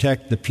line to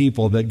protect the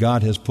people that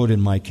God has put in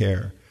my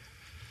care.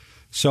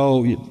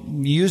 So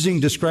using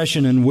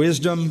discretion and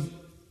wisdom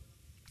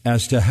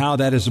as to how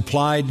that is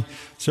applied,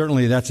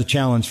 certainly that's a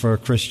challenge for a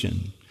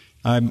Christian.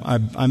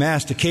 I'm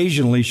asked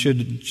occasionally,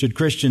 should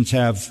Christians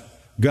have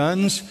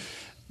guns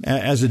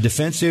as a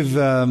defensive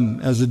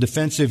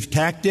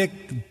tactic?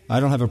 I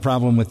don't have a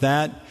problem with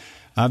that.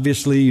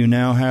 Obviously, you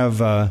now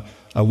have a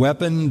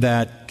weapon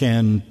that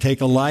can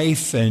take a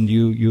life, and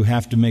you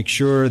have to make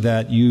sure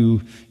that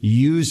you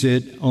use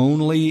it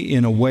only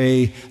in a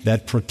way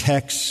that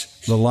protects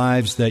the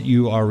lives that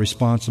you are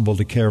responsible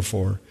to care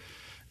for.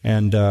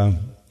 And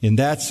in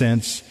that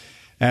sense,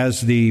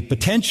 as the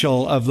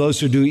potential of those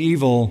who do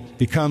evil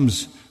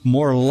becomes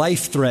more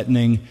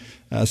life-threatening,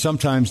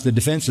 sometimes the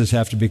defenses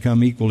have to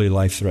become equally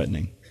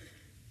life-threatening.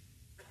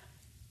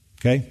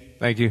 Okay?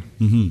 Thank you.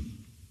 Mm-hmm.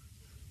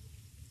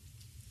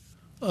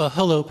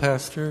 Hello,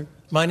 Pastor.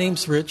 My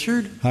name's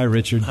Richard. Hi,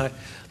 Richard. Hi.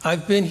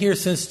 I've been here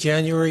since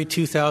January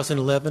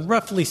 2011,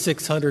 roughly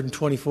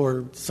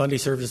 624 Sunday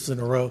services in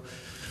a row.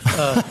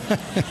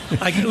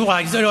 I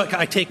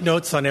take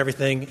notes on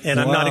everything, and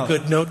I'm not a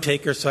good note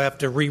taker, so I have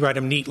to rewrite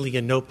them neatly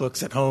in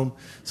notebooks at home.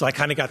 So I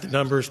kind of got the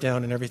numbers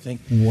down and everything.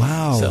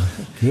 Wow, so,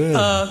 good.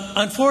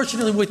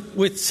 Unfortunately,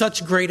 with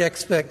such great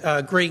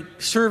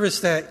service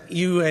that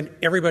you and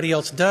everybody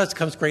else does,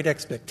 comes great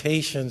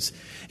expectations.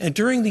 And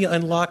during the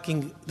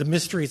Unlocking the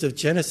Mysteries of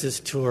Genesis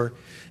tour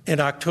in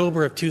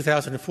October of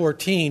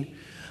 2014,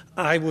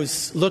 I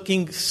was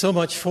looking so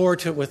much forward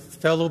to it with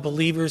fellow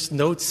believers,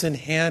 notes in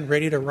hand,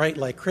 ready to write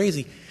like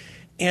crazy.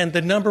 And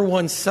the number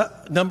one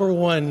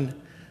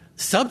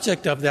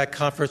subject of that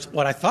conference,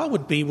 what I thought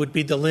would be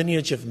the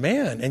lineage of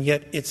man. And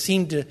yet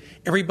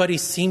everybody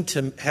seemed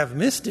to have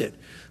missed it.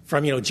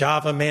 From,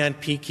 Java man,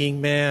 Peking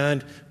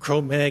man,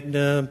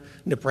 Cro-Magnon,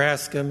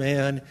 Nebraska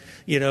man,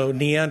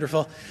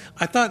 Neanderthal.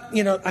 I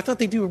thought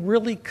they'd do a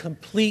really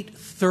complete,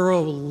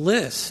 thorough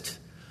list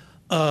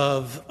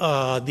of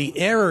the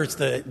errors,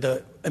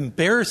 the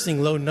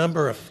embarrassing low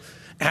number of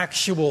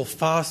actual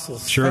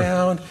fossils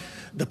found,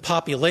 the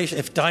population.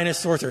 If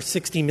dinosaurs are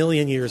 60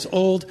 million years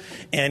old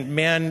and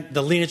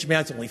the lineage of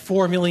man is only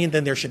 4 million,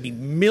 then there should be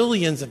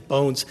millions of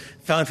bones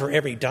found for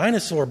every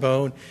dinosaur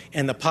bone,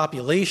 and the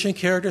population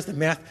characters, the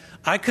math.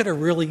 I could have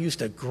really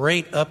used a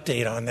great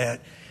update on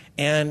that,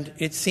 and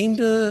it seemed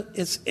to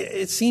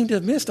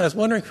have missed. I was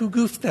wondering who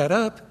goofed that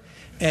up.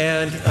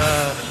 And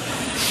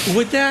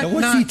would that now,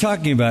 what's he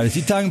talking about? Is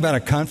he talking about a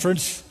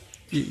conference?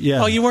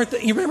 Yeah. Oh, you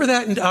remember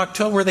that in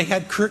October where they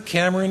had Kirk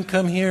Cameron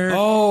come here?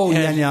 Oh,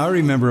 yeah, I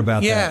remember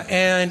about that.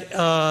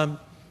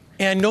 Yeah,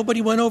 and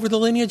nobody went over the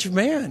lineage of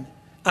man.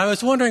 I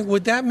was wondering,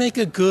 would that make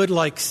a good,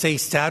 say,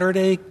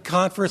 Saturday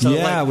conference?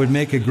 Yeah, it would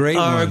make a great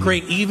one. Or a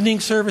great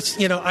evening service.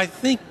 I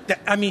think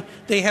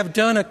they have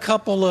done a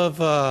couple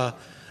of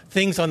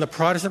things on the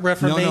Protestant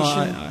Reformation.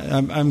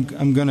 No,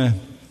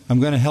 I'm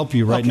going to help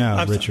you right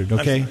now, Richard,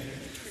 okay?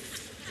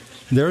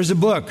 There is a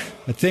book.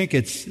 I think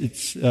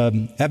it's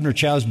Abner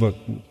Chow's book,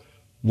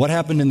 What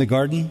Happened in the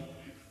Garden?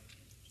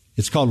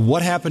 It's called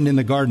What Happened in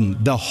the Garden.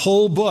 The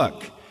whole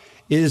book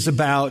is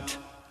about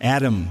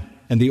Adam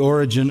and the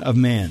origin of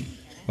man.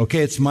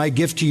 Okay, it's my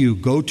gift to you.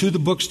 Go to the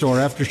bookstore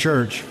after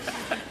church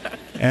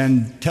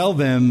and tell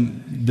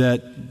them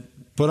that,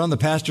 put on the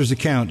pastor's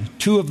account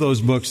 2 of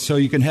those books so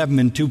you can have them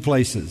in 2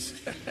 places.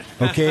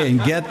 Okay,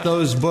 and get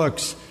those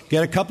books.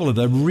 Get a couple of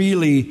the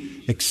really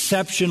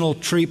exceptional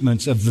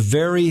treatments of the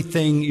very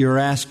thing you're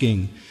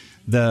asking,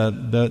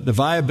 the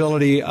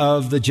viability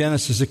of the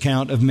Genesis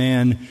account of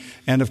man.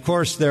 And of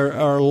course, there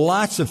are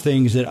lots of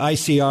things that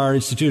ICR,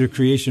 Institute of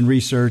Creation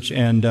Research,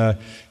 and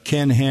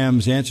Ken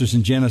Ham's Answers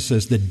in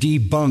Genesis that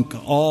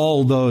debunk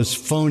all those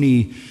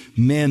phony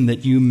men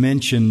that you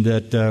mentioned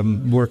that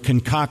were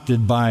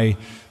concocted by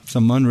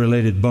some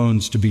unrelated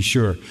bones to be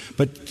sure.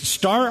 But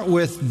start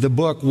with the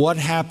book, What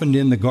Happened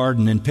in the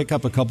Garden, and pick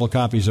up a couple of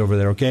copies over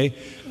there, okay?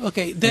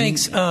 Okay,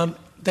 thanks.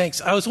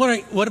 Thanks. I was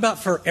wondering, what about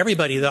for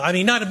everybody, though? I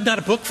mean, not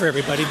a book for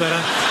everybody, but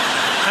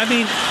I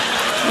mean,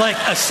 like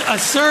a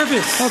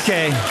service.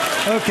 Okay.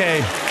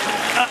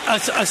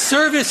 A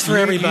service for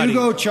everybody. You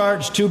go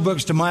charge 2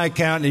 books to my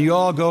account, and you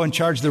all go and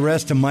charge the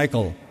rest to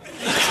Michael.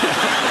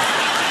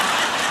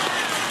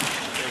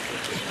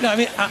 No, I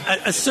mean,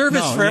 a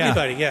service for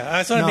everybody. Yeah,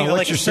 that's what I mean. What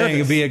like you're a saying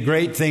would be a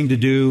great thing to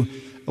do.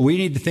 We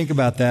need to think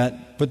about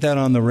that, put that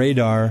on the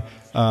radar,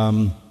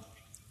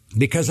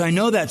 because I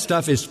know that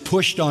stuff is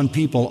pushed on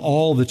people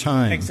all the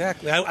time.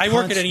 Exactly. I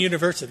work at a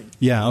university.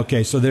 Yeah.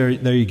 Okay. So there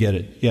you get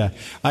it. Yeah.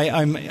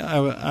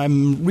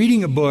 I'm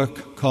reading a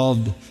book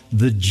called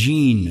The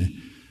Gene.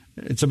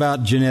 It's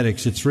about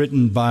genetics. It's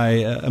written by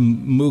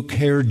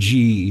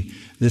Mukherjee,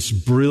 this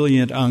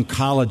brilliant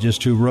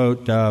oncologist who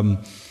wrote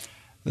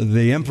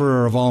The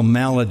Emperor of All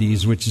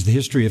Maladies, which is the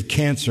history of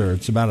cancer.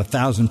 It's about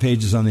 1,000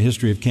 pages on the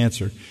history of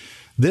cancer.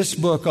 This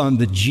book on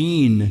the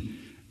gene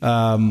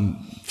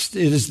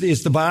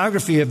is the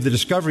biography of the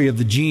discovery of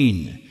the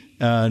gene,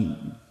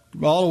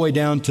 all the way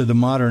down to the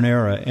modern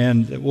era.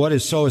 And what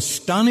is so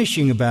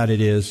astonishing about it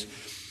is,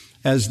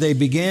 as they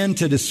began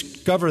to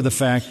discover the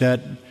fact that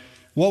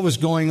what was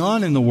going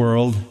on in the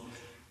world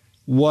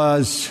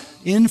was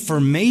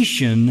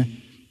encoded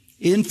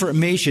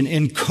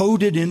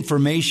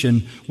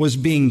information was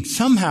being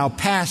somehow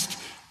passed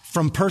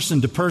from person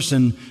to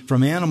person,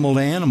 from animal to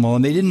animal,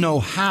 and they didn't know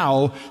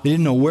how, they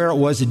didn't know where it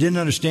was, they didn't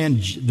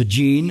understand the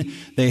gene,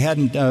 they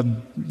hadn't,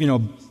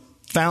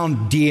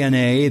 found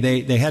DNA,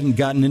 they hadn't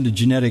gotten into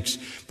genetics,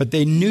 but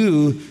they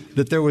knew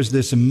that there was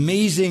this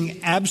amazing,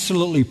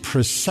 absolutely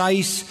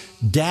precise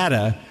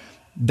data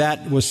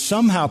that was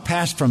somehow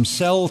passed from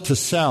cell to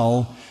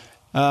cell.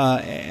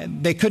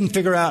 They couldn't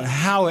figure out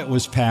how it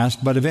was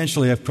passed, but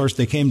eventually, of course,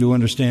 they came to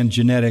understand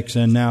genetics,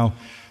 and now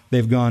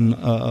they've gone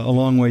a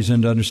long ways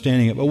into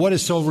understanding it. But what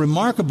is so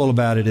remarkable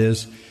about it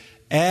is,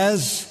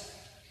 as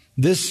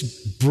this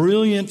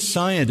brilliant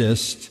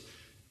scientist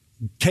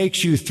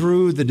takes you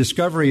through the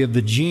discovery of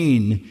the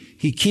gene,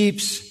 he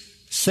keeps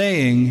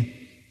saying,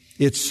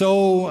 it's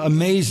so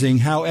amazing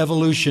how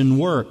evolution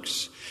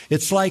works.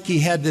 It's like he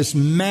had this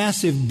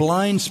massive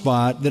blind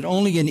spot that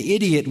only an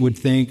idiot would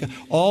think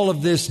all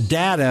of this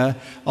data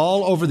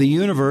all over the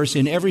universe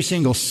in every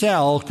single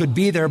cell could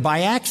be there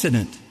by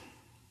accident.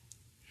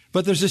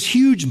 But there's this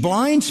huge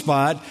blind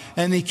spot,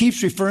 and he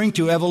keeps referring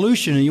to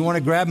evolution, and you want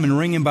to grab him and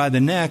wring him by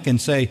the neck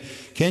and say,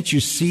 can't you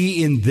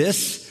see in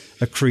this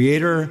a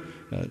creator,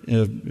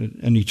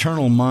 an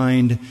eternal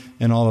mind,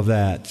 and all of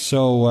that?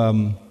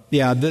 So,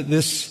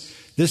 this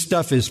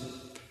stuff is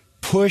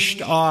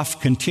pushed off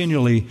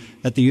continually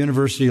at the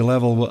university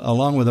level,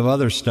 along with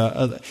other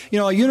stuff.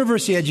 A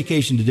university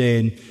education today,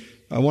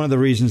 and one of the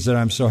reasons that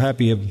I'm so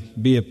happy to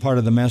be a part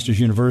of the Masters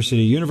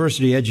University,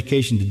 university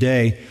education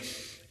today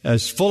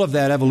is full of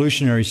that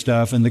evolutionary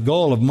stuff, and the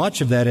goal of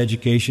much of that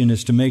education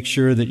is to make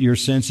sure that you're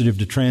sensitive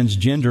to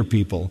transgender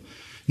people,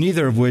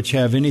 neither of which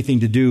have anything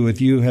to do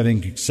with you having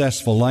a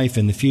successful life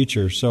in the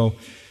future. So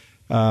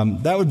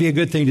that would be a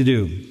good thing to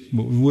do.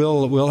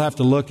 We'll have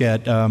to look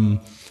at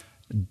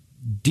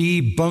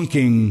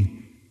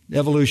debunking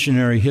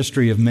evolutionary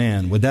history of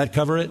man. Would that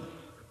cover it?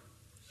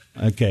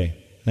 Okay.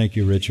 Thank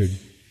you, Richard.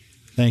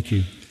 Thank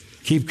you.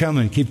 Keep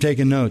coming. Keep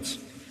taking notes.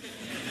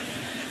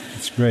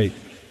 It's great.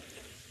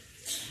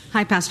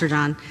 Hi, Pastor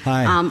John.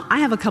 Hi. I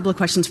have a couple of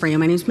questions for you.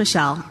 My name's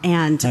Michelle.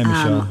 And, hi,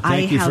 Michelle.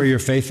 Thank you for your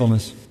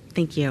faithfulness.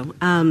 Thank you.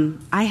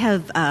 I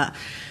have a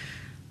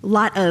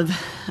lot of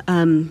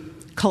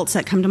cults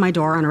that come to my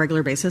door on a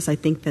regular basis. I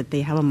think that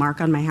they have a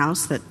mark on my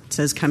house that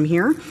says, come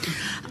here,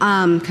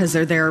 because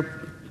they're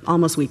there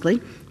almost weekly.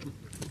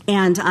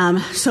 And I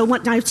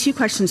have 2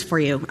 questions for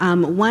you.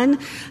 One,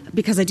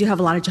 because I do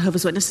have a lot of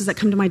Jehovah's Witnesses that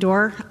come to my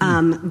door,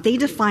 they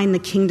define the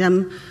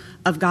kingdom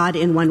of God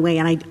in one way,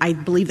 and I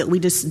believe that we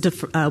just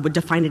would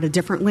define it a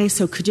different way.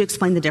 So could you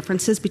explain the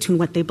differences between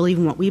what they believe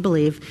and what we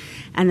believe?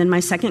 And then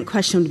my second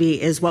question would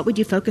be, is what would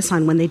you focus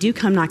on when they do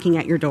come knocking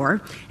at your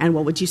door, and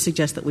what would you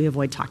suggest that we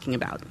avoid talking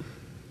about?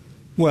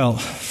 Well,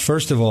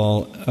 first of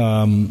all,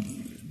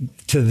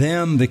 to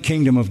them, the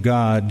kingdom of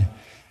God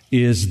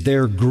is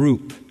their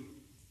group.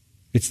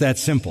 It's that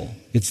simple.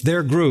 It's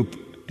their group,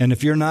 and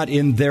if you're not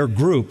in their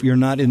group, you're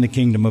not in the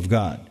kingdom of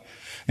God.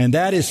 And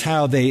that's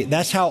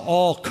how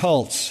all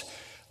cults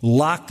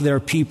lock their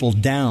people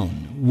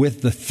down,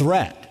 with the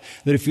threat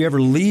that if you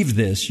ever leave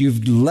this,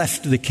 you've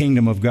left the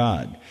kingdom of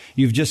God.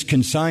 You've just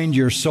consigned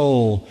your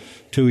soul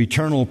to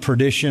eternal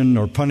perdition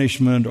or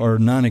punishment or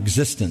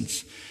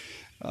non-existence.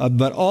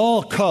 But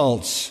all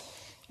cults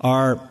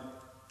are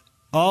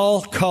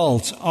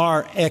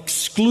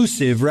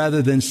exclusive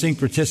rather than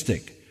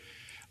syncretistic.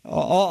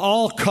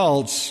 All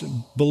cults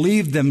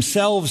believe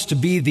themselves to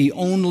be the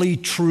only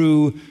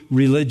true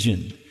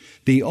religion.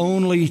 the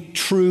only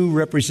true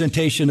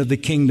representation of the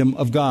kingdom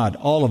of God,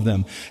 all of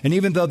them. And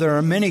even though there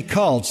are many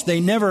cults, they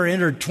never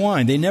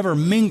intertwine, they never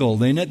mingle,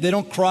 they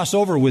don't cross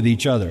over with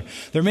each other.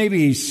 There may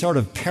be sort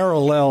of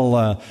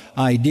parallel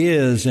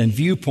ideas and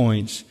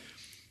viewpoints,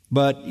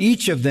 but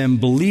each of them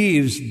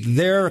believes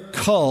their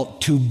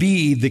cult to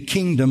be the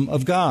kingdom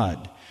of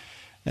God.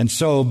 And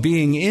so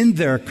being in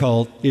their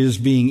cult is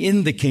being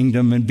in the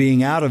kingdom, and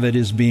being out of it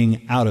is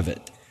being out of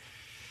it.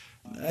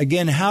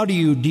 Again, how do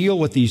you deal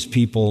with these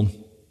people?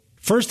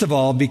 First of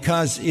all,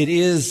 because it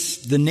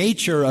is the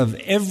nature of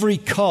every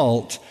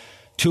cult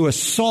to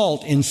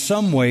assault in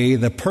some way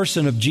the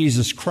person of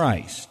Jesus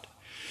Christ.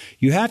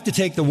 You have to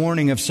take the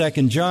warning of 2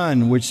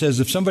 John, which says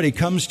if somebody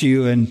comes to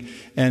you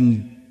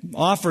and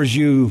offers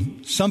you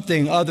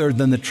something other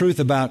than the truth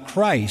about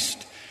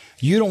Christ,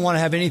 you don't want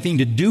to have anything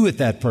to do with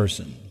that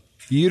person.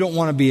 You don't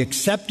want to be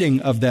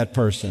accepting of that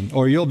person,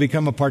 or you'll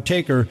become a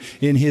partaker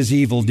in his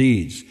evil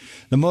deeds.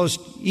 The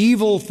most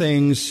evil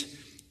things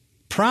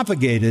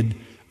propagated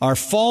are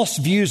false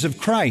views of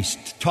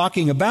Christ,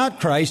 talking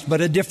about Christ,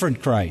 but a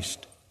different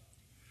Christ.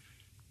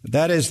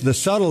 That is the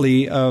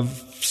subtlety of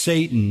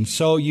Satan.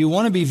 So you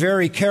want to be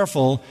very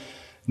careful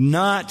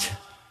not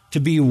to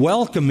be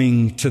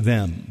welcoming to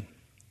them.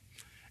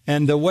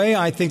 And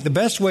the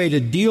best way to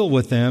deal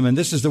with them, and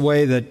this is the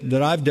way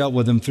that I've dealt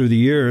with them through the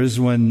years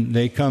when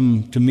they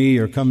come to me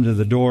or come to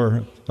the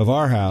door of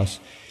our house,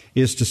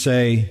 is to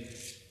say,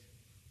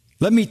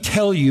 let me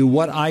tell you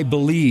what I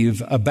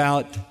believe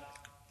about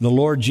the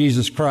Lord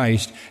Jesus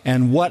Christ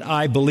and what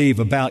I believe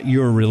about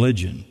your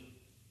religion.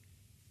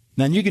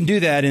 Now, you can do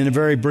that in a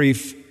very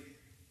brief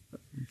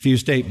few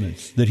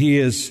statements, that He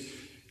is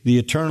the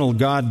eternal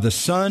God, the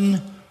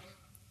Son,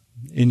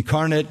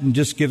 incarnate, and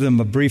just give them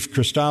a brief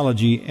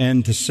Christology,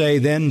 and to say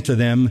then to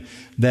them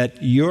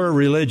that your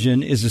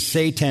religion is a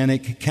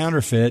satanic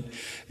counterfeit,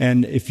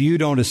 and if you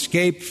don't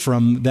escape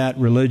from that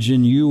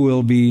religion, you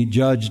will be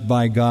judged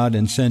by God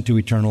and sent to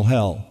eternal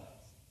hell.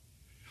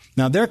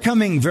 Now, they're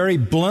coming very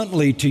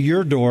bluntly to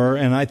your door,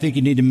 and I think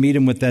you need to meet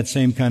them with that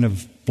same kind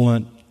of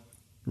blunt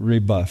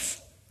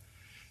rebuff.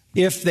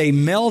 If they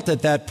melt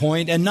at that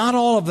point, and not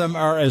all of them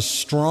are as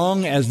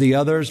strong as the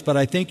others, but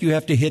I think you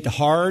have to hit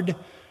hard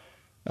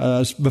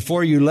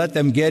before you let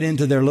them get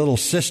into their little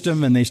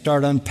system and they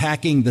start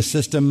unpacking the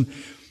system.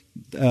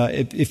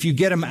 If you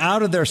get them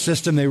out of their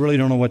system, they really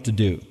don't know what to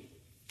do.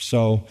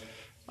 So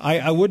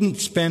I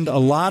wouldn't spend a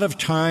lot of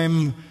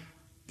time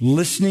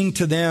listening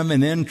to them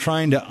and then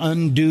trying to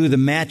undo the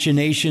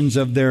machinations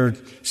of their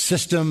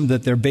system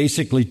that they're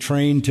basically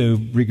trained to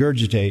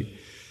regurgitate.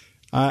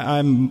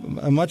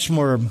 It's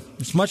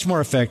much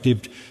more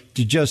effective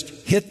to just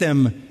hit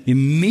them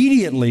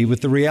immediately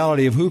with the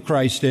reality of who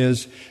Christ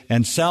is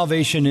and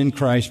salvation in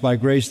Christ by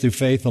grace through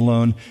faith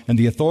alone, and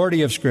the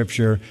authority of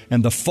Scripture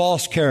and the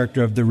false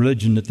character of the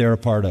religion that they're a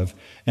part of,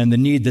 and the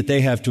need that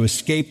they have to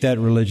escape that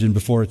religion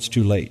before it's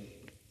too late.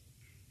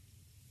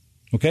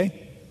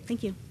 Okay?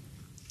 Thank you.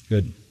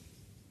 Good.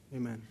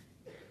 Amen.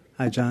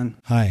 Hi, John.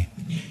 Hi.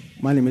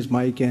 My name is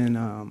Mike, and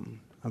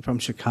I'm from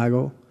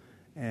Chicago,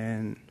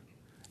 and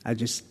I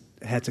just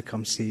had to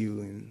come see you,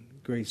 and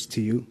grace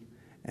to you.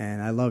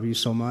 And I love you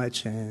so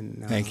much.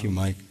 And thank you,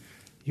 Mike.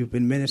 You've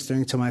been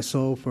ministering to my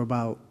soul for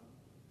about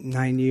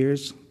 9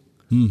 years,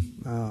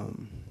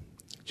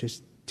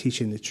 just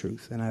teaching the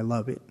truth, and I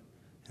love it,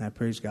 and I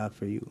praise God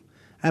for you.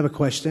 I have a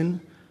question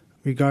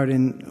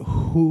regarding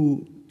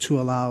who to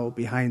allow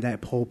behind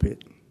that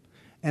pulpit.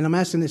 And I'm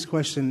asking this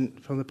question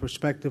from the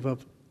perspective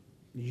of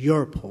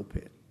your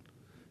pulpit,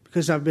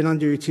 because I've been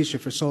under your teaching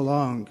for so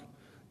long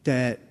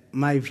that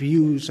my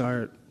views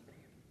are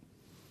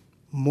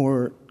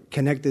more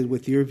connected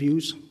with your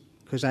views,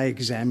 because I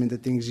examine the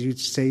things you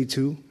say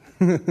too.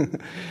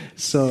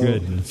 So,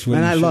 good.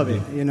 And I love it.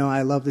 You know,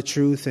 I love the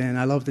truth, and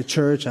I love the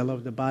church. I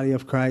love the body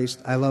of Christ.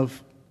 I love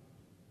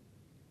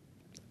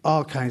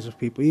all kinds of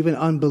people, even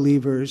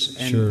unbelievers,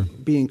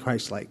 and being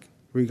Christ-like,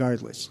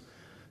 regardless.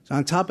 So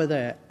on top of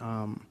that,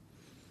 I'm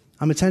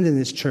attending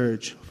this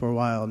church for a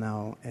while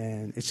now,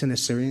 and it's an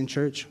Assyrian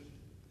church.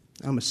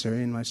 I'm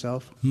Assyrian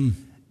myself.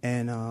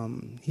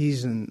 And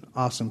he's an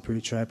awesome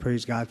preacher. I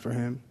praise God for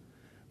him.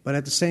 But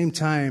at the same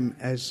time,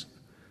 as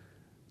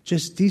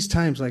just these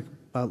times, like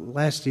about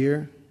last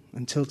year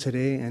until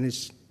today, and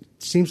it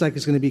seems like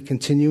it's going to be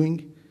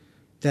continuing,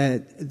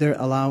 that they're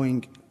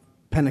allowing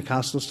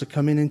Pentecostals to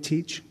come in and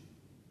teach.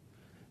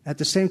 At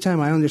the same time,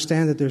 I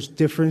understand that there's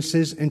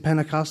differences in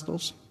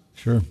Pentecostals.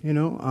 Sure. You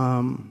know,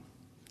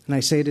 and I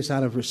say this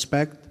out of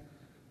respect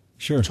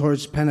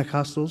towards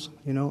Pentecostals,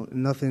 you know,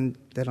 nothing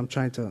that I'm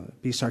trying to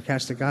be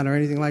sarcastic on or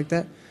anything like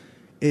that,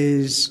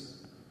 is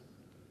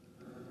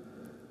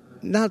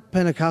not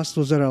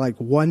Pentecostals that are like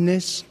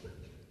oneness.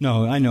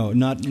 No, I know,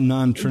 not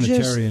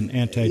non-Trinitarian,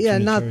 anti-Trinitarian. Yeah,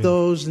 not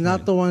those,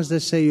 not the ones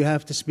that say you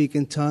have to speak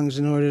in tongues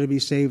in order to be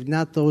saved,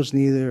 not those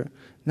neither,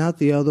 not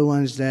the other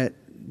ones that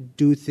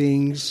do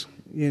things,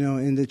 you know,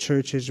 in the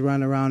churches,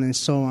 run around and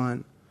so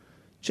on.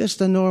 Just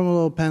a normal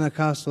old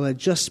Pentecostal that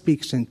just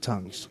speaks in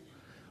tongues.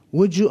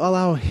 Would you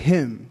allow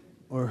him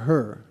or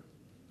her,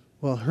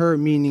 Well, her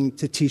meaning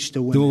to teach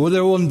the women. Well,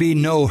 there wouldn't be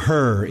no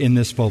her in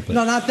this pulpit.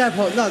 No, not that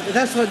pulpit. No,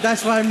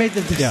 that's why I made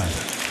the Yeah.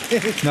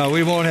 No,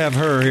 we won't have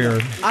her here.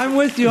 I'm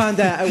with you on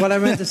that. What I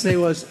meant to say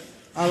was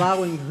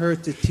allowing her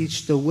to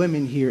teach the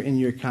women here in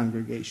your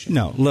congregation.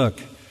 No, look,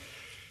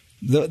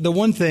 the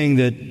one thing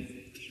that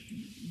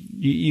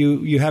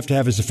you have to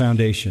have as a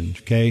foundation,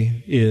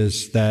 okay,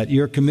 is that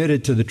you're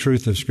committed to the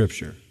truth of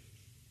Scripture.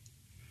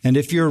 And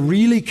if you're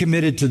really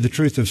committed to the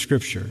truth of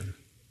Scripture,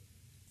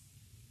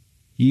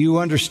 you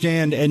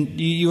understand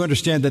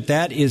that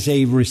that is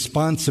a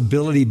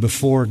responsibility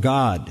before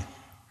God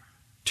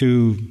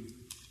to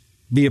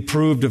be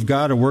approved of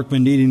God, a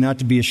workman needing not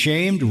to be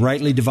ashamed,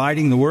 rightly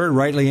dividing the word,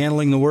 rightly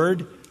handling the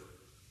word.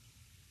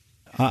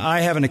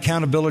 I have an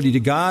accountability to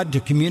God to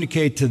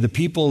communicate to the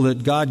people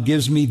that God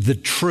gives me the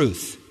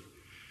truth.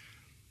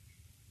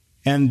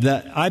 And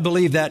that I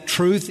believe that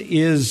truth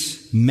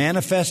is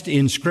manifest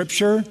in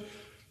Scripture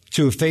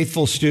to a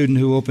faithful student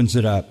who opens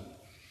it up.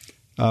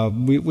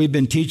 We've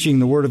been teaching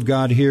the Word of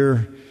God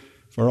here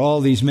for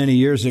all these many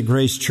years at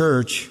Grace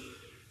Church,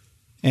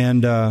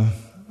 and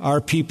our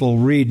people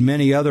read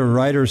many other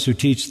writers who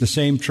teach the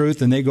same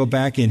truth, and they go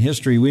back in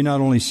history. We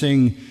not only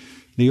sing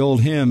the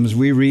old hymns,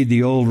 we read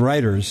the old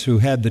writers who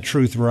had the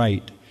truth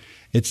right.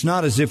 It's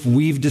not as if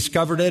we've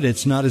discovered it.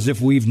 It's not as if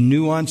we've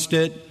nuanced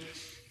it.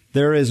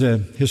 There is a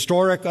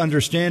historic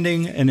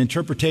understanding and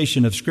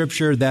interpretation of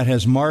Scripture that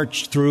has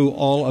marched through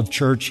all of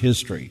church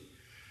history.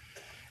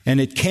 And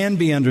it can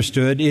be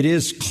understood. It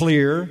is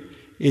clear.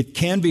 It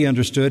can be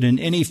understood, and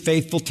any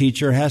faithful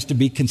teacher has to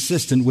be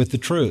consistent with the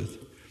truth.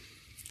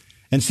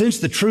 And since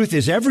the truth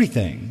is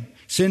everything,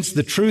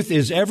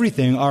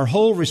 our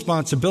whole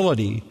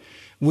responsibility,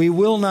 we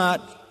will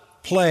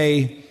not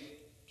play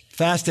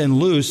fast and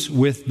loose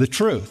with the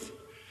truth.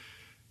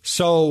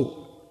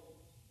 So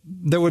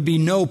there would be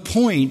no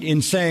point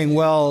in saying,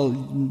 well,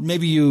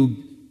 maybe you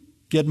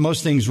get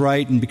most things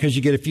right, and because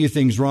you get a few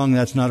things wrong,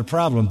 that's not a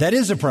problem. That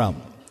is a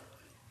problem.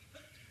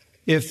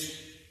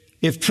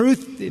 If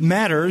truth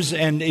matters,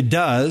 and it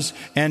does,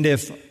 and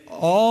if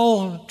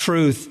all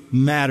truth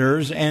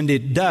matters, and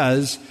it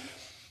does,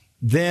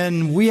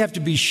 then we have to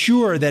be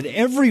sure that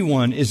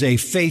everyone is a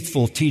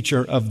faithful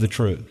teacher of the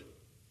truth.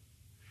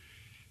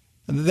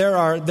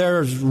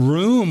 There's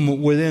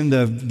room within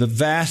the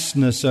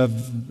vastness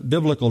of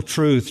biblical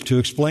truth to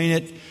explain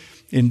it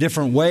in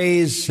different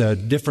ways,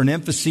 different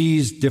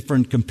emphases,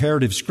 different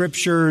comparative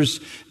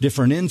scriptures,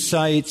 different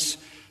insights,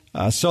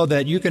 so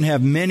that you can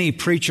have many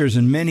preachers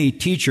and many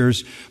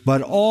teachers,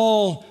 but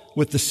all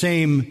with the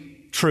same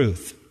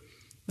truth.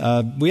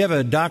 We have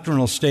a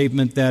doctrinal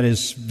statement that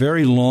is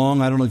very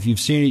long. I don't know if you've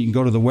seen it. You can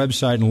go to the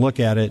website and look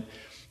at it.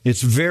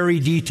 It's very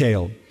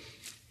detailed.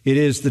 It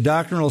is the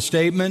doctrinal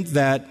statement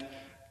that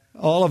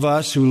all of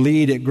us who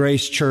lead at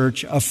Grace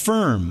Church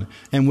affirm.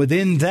 And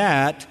within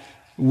that,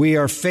 we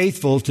are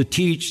faithful to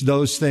teach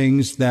those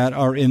things that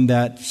are in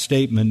that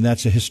statement.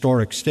 That's a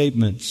historic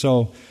statement.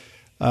 So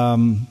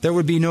there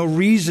would be no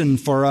reason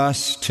for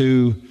us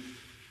to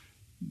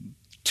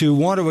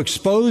want to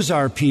expose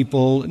our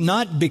people,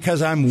 not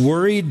because I'm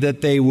worried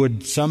that they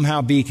would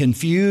somehow be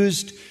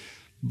confused,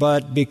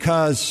 but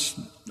because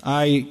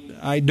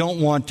I don't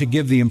want to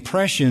give the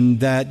impression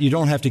that you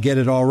don't have to get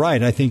it all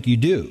right. I think you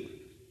do.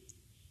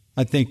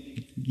 I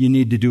think you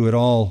need to do it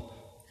all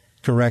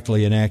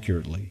correctly and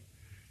accurately.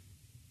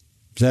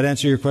 Does that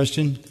answer your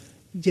question?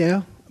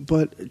 Yeah,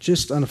 but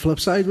just on the flip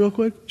side real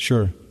quick.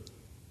 Sure.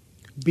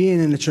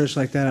 Being in a church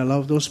like that, I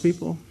love those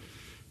people.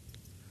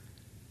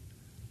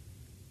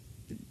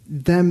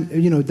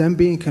 Them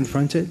being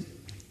confronted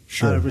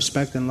out of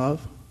respect and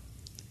love,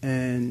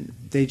 and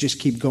they just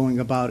keep going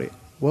about it.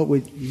 What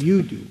would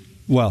you do?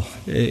 Well,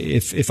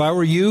 if I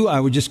were you, I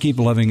would just keep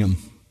loving them.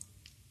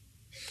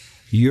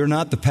 You're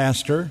not the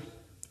pastor.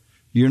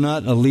 You're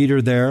not a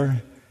leader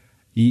there.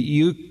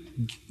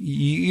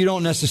 You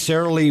don't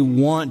necessarily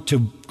want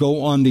to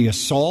go on the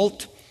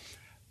assault.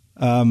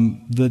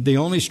 The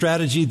only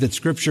strategy that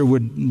Scripture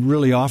would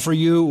really offer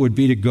you would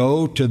be to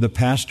go to the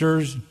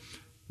pastor,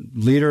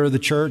 leader of the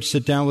church,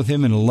 sit down with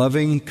him in a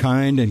loving,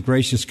 kind, and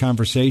gracious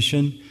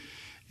conversation,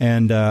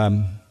 and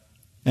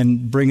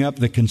bring up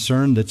the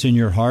concern that's in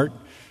your heart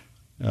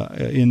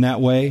in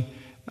that way.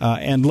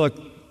 And look,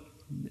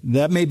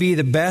 that may be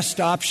the best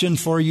option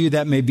for you.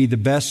 That may be the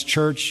best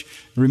church.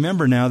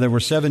 Remember now, there were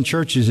 7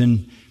 churches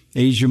in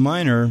Asia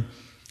Minor,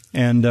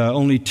 and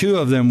only 2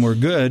 of them were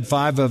good.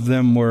 5 of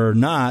them were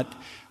not.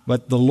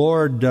 But the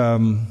Lord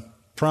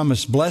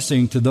promised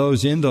blessing to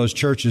those in those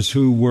churches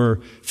who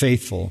were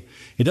faithful.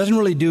 It doesn't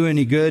really do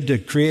any good to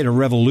create a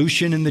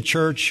revolution in the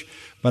church,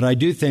 but I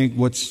do think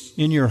what's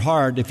in your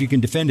heart, if you can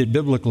defend it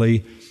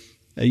biblically,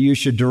 you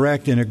should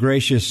direct in a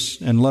gracious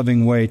and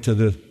loving way to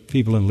the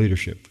people in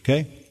leadership.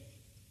 Okay?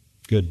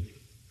 Good.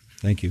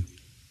 Thank you.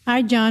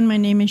 Hi, John. My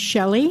name is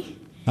Shelley.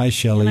 Hi,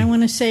 Shelley. And I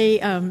want to say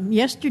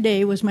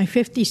yesterday was my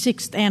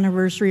 56th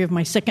anniversary of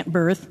my second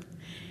birth.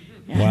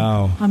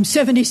 Wow. I'm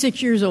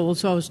 76 years old,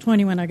 so I was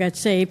 20 when I got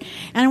saved.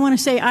 And I want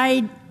to say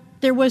I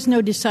there was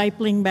no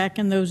discipling back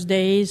in those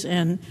days,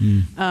 and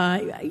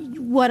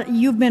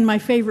you've been my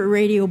favorite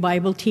radio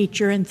Bible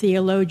teacher and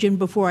theologian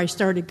before I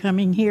started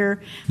coming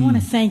here. I want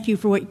to thank you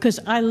for what, because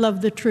I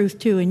love the truth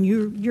too, and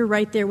you're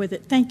right there with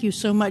it. Thank you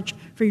so much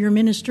for your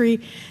ministry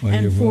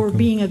and for welcome.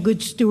 Being a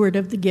good steward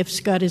of the gifts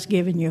God has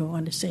given you. I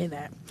want to say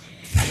that.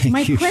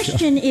 My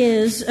question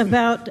is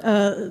about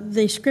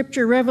the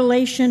scripture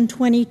Revelation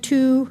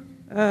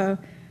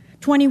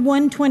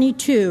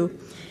 21:22.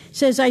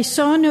 Says, I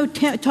saw no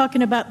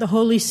talking about the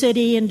holy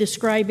city and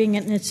describing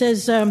it, and it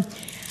says,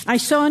 I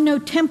saw no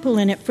temple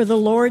in it, for the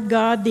Lord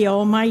God, the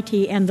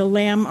Almighty, and the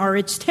Lamb are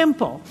its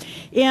temple.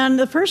 And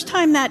the first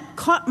time that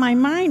caught my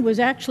mind was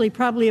actually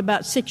probably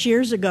about 6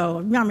 years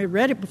ago. I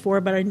read it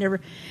before, but I never...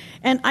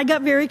 And I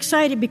got very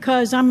excited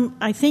because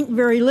I think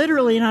very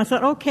literally, and I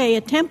thought, okay,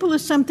 a temple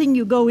is something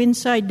you go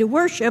inside to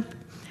worship.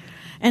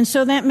 And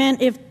so that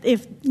meant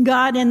if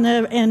God and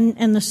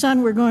the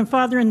Son were going,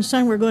 Father and the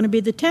Son were going to be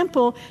the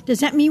temple,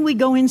 does that mean we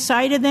go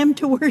inside of them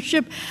to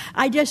worship?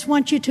 I just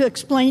want you to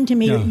explain to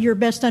me your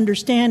best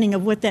understanding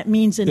of what that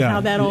means and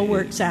how that all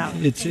works out.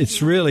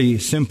 It's really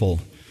simple.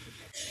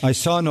 I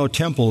saw no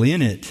temple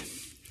in it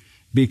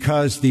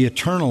because the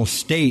eternal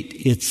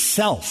state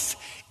itself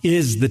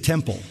is the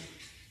temple.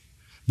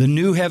 The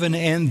new heaven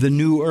and the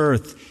new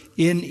earth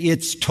in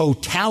its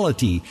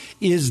totality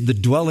is the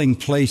dwelling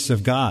place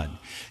of God.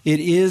 It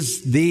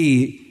is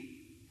the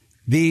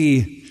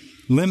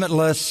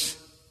limitless,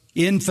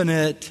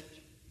 infinite,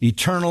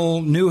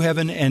 eternal new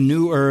heaven and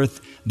new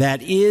earth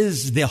that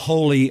is the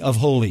Holy of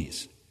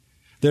Holies.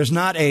 There's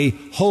not a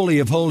Holy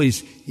of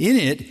Holies in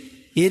it.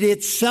 It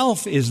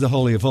itself is the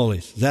Holy of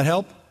Holies. Does that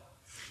help?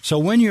 So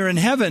when you're in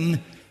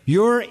heaven,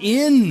 you're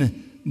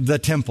in the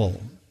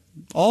temple.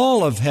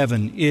 All of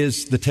heaven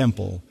is the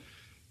temple.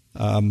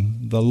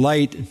 The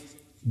light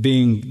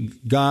being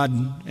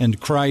God and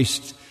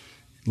Christ,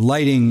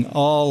 lighting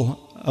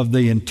all of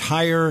the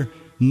entire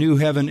new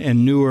heaven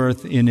and new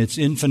earth in its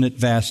infinite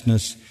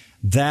vastness.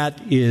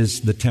 That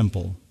is the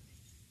temple.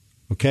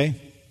 Okay?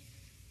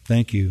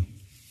 Thank you.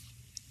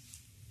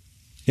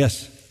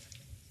 Yes?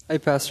 Hi,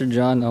 Pastor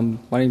John.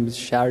 My name is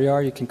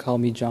Shariar. You can call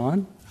me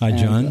John. Hi,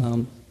 John.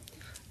 And,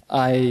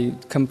 I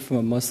come from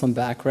a Muslim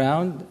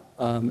background,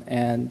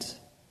 and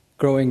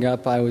growing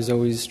up, I was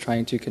always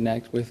trying to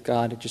connect with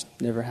God. It just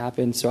never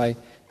happened. So I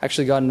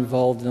actually got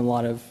involved in a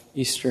lot of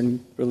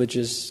Eastern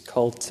religious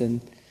cults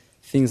and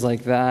things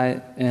like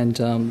that. And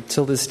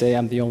till this day,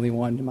 I'm the only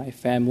one in my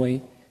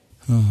family,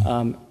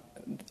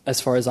 as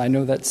far as I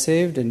know, that's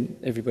saved. And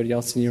everybody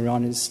else in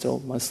Iran is still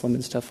Muslim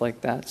and stuff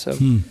like that. So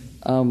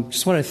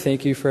just want to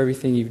thank you for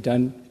everything you've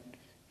done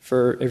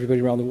for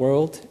everybody around the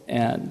world.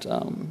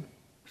 And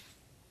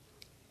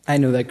I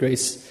know that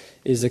Grace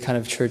is the kind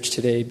of church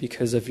today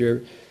because of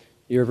your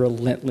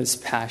relentless,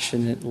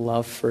 passionate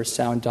love for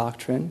sound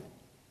doctrine.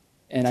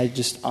 And I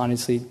just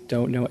honestly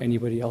don't know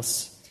anybody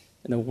else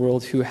in the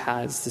world who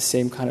has the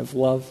same kind of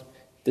love,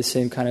 the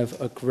same kind of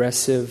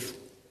aggressive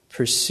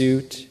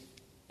pursuit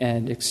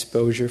and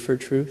exposure for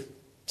truth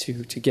to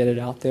get it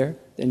out there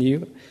than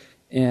you.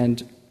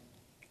 And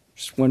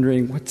just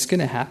wondering what's going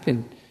to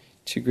happen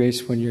to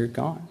Grace when you're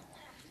gone.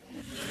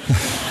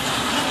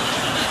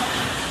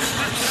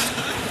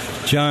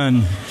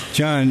 John,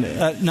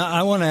 now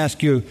I want to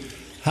ask you,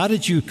 how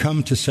did you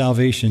come to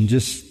salvation?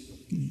 Just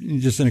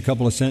in a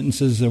couple of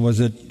sentences. Was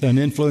it an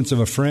influence of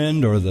a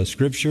friend or the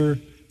Scripture?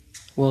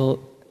 Well,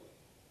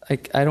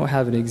 I don't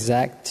have an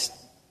exact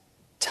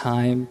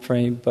time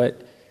frame,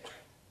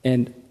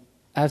 and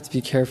I have to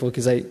be careful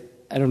because I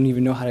don't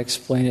even know how to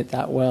explain it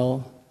that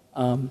well.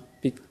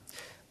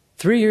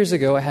 3 years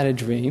ago, I had a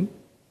dream,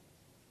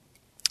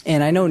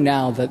 and I know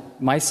now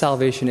that my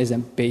salvation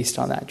isn't based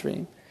on that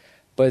dream.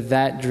 But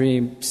that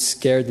dream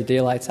scared the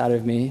daylights out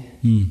of me,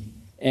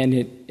 and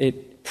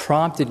it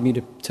prompted me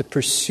to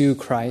pursue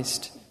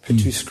Christ,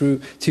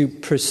 to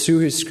pursue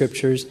His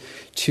Scriptures,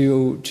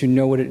 to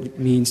know what it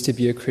means to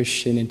be a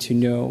Christian, and to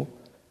know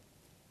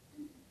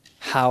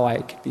how I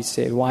could be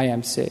saved, why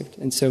I'm saved.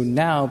 And so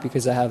now,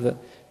 because I have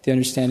the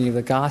understanding of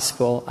the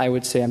gospel, I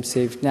would say I'm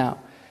saved now.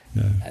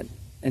 Yeah.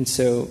 And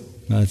so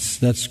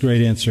that's a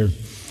great answer.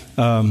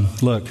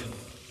 Look,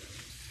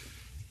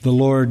 the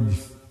Lord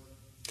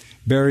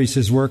buries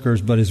His workers,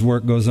 but His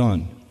work goes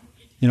on.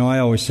 You know, I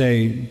always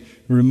say,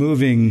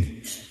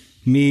 removing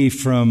me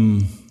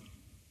from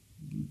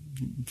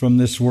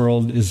this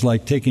world is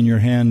like taking your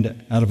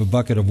hand out of a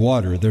bucket of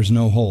water. There's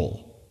no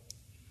hole.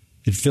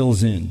 It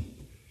fills in.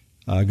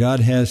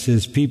 God has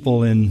His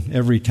people in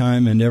every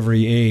time and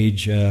every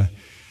age.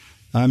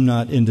 I'm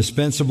not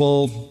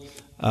indispensable.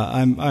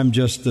 I'm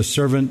just the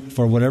servant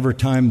for whatever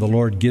time the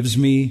Lord gives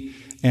me.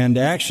 And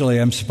actually,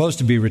 I'm supposed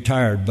to be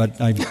retired,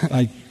 but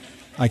I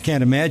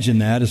can't imagine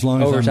that as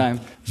long as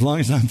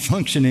I'm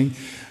functioning.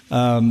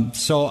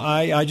 So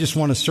I just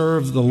want to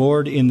serve the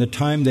Lord in the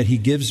time that He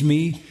gives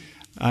me.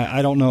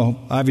 I don't know.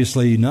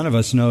 Obviously, none of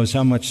us knows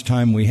how much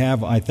time we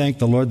have. I thank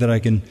the Lord that I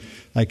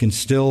can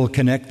still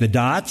connect the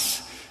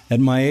dots at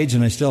my age,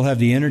 and I still have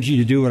the energy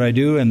to do what I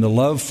do and the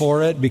love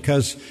for it,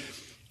 because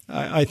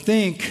I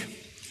think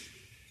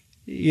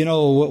You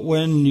know,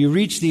 when you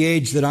reach the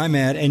age that I'm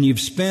at and you've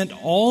spent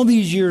all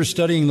these years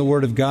studying the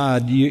Word of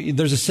God,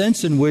 there's a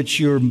sense in which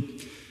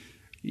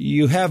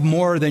you have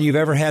more than you've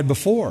ever had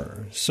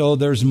before. So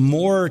there's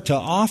more to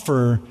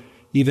offer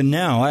even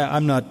now.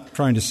 I'm not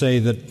trying to say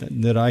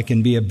that I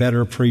can be a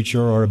better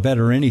preacher or a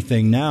better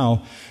anything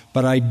now,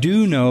 but I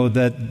do know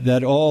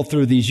that all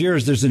through these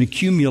years there's an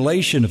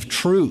accumulation of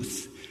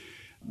truth.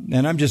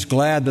 And I'm just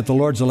glad that the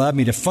Lord's allowed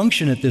me to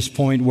function at this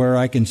point where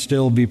I can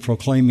still be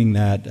proclaiming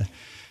that.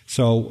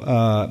 So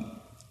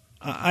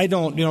I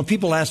don't,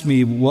 people ask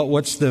me,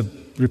 what's the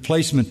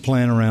replacement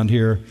plan around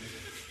here?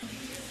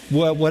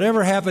 Well,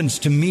 whatever happens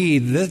to me,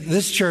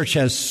 this church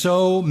has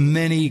so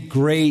many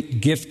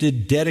great,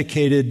 gifted,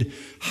 dedicated,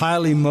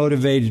 highly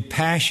motivated,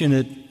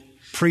 passionate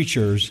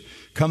preachers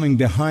coming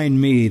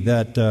behind me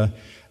that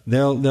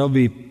there'll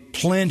be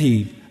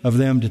plenty of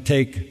them to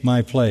take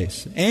my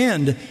place.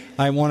 And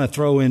I want to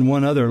throw in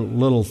one other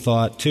little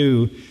thought,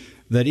 too,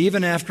 that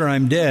even after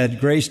I'm dead,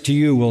 Grace to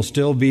You will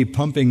still be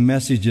pumping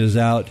messages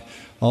out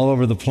all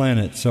over the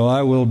planet. So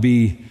I will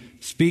be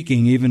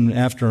speaking even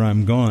after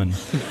I'm gone.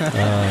 Thanks,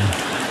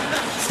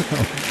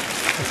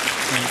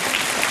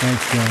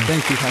 John.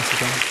 Thank you, Pastor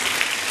John.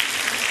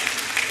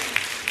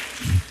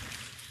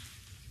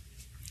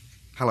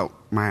 Hello,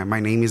 my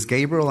name is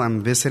Gabriel.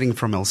 I'm visiting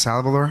from El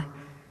Salvador,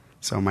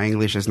 so my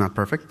English is not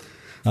perfect.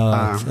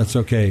 That's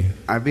okay.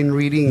 I've been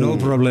reading... No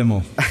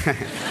problemo.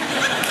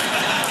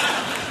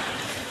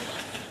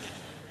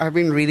 I've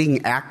been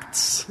reading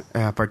Acts,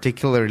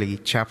 particularly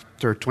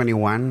chapter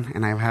 21,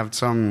 and I've had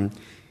some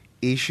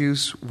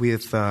issues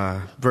with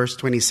verse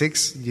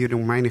 26. You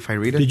don't mind if I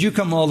read it? Did you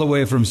come all the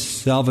way from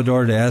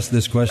Salvador to ask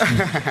this question?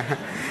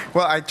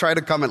 Well, I try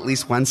to come at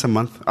least once a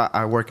month.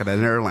 I work at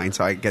an airline,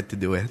 so I get to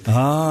do it.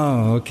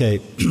 Oh, okay.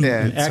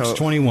 Acts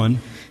 21.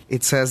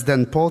 It says,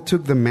 Then Paul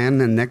took the men,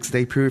 and next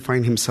day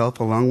purifying himself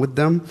along with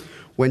them,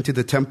 went to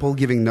the temple,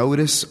 giving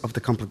notice of the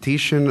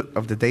completion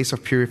of the days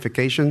of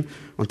purification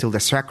until the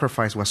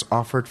sacrifice was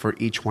offered for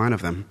each one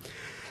of them.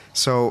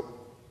 So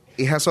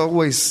it has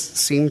always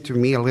seemed to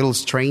me a little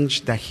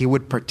strange that he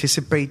would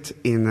participate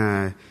in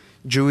a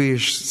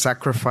Jewish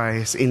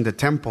sacrifice in the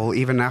temple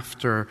even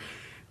after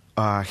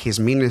his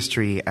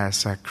ministry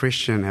as a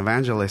Christian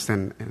evangelist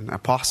and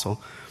apostle.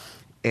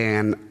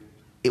 And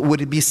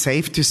would it be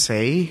safe to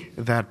say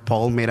that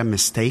Paul made a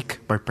mistake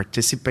by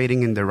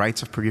participating in the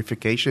rites of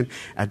purification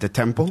at the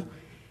temple?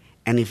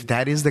 And if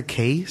that is the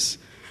case,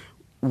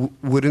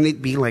 wouldn't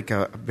it be like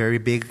a very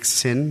big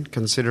sin,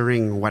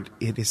 considering what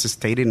it is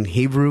stated in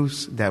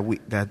Hebrews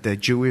that the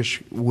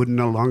Jewish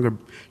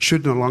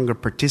should no longer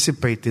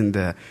participate in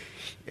the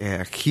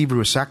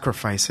Hebrew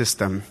sacrifice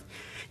system?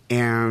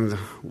 And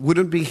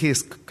wouldn't be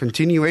his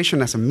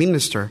continuation as a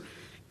minister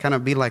kind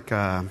of be like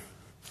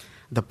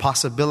the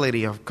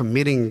possibility of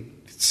committing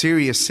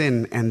serious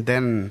sin and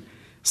then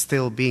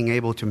still being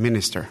able to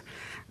minister?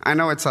 I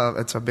know it's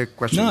a big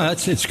question. No,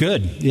 it's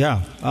good.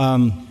 Yeah.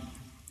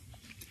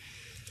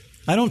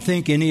 I don't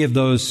think any of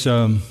those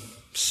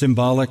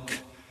symbolic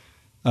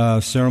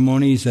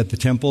ceremonies at the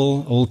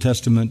temple, Old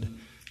Testament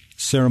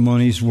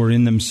ceremonies, were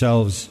in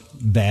themselves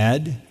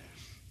bad.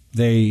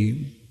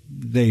 They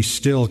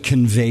still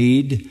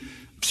conveyed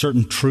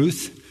certain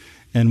truth.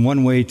 And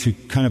one way to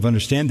kind of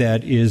understand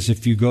that is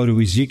if you go to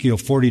Ezekiel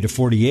 40 to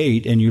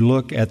 48 and you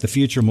look at the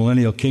future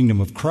millennial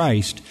kingdom of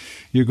Christ,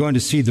 you're going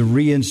to see the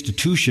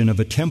reinstitution of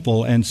a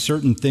temple, and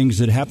certain things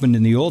that happened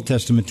in the Old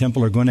Testament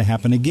temple are going to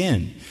happen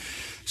again.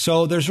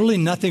 So there's really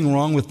nothing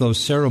wrong with those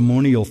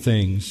ceremonial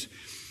things.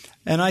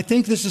 And I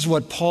think this is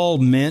what Paul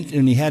meant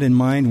and he had in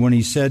mind when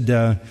he said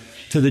to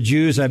the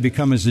Jews, I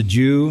become as a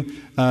Jew.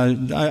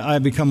 I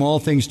become all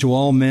things to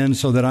all men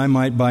so that I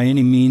might by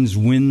any means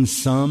win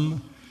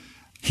some.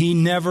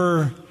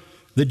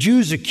 The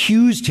Jews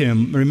accused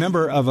him,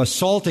 remember, of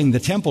assaulting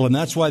the temple, and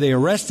that's why they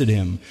arrested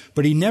him.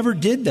 But he never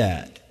did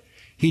that.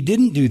 He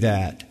didn't do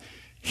that.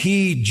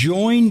 He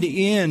joined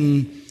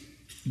in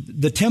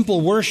the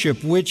temple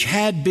worship, which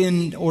had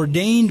been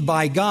ordained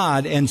by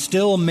God and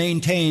still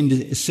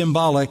maintained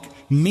symbolic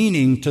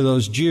meaning to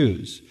those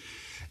Jews.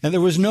 And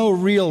there was no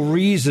real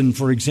reason,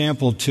 for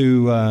example,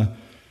 to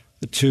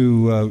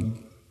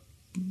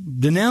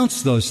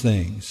denounce those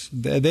things.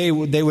 They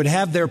would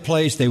have their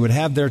place, they would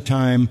have their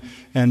time,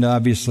 and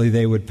obviously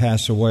they would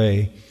pass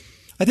away.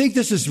 I think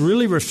this is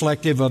really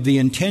reflective of the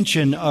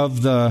intention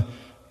of the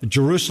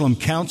Jerusalem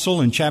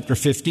Council in chapter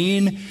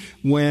 15,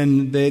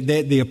 when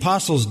the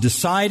apostles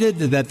decided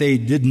that they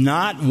did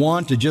not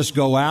want to just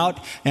go out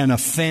and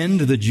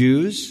offend the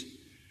Jews.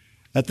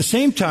 At the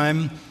same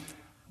time,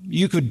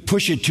 you could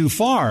push it too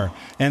far.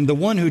 And the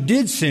one who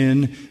did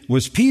sin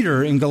was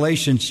Peter in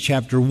Galatians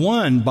chapter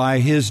 1 by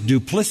his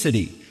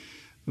duplicity,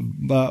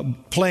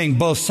 playing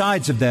both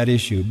sides of that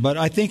issue. But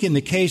I think in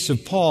the case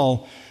of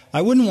Paul,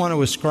 I wouldn't want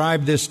to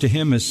ascribe this to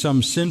him as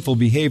some sinful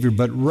behavior,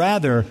 but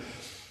rather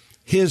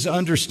his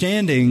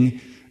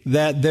understanding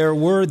that there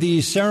were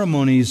these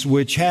ceremonies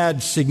which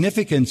had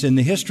significance in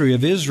the history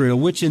of Israel,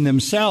 which in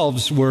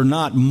themselves were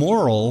not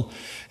moral,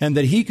 and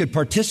that he could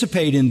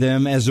participate in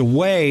them as a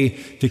way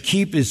to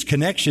keep his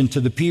connection to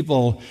the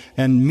people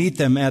and meet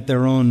them at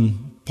their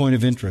own point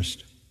of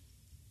interest.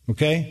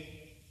 Okay?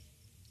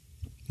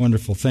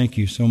 Wonderful. Thank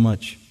you so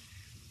much.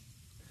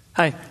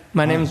 Hi,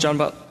 my name is John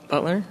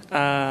Butler.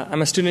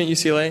 I'm a student at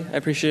UCLA. I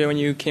appreciate it when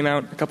you came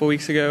out a couple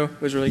weeks ago.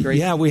 It was really great.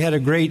 Yeah, we had a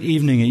great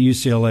evening at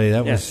UCLA.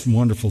 That was a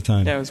wonderful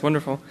time. Yeah, it was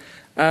wonderful.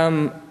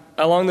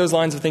 Along those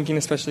lines of thinking,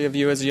 especially of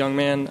you as a young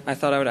man, I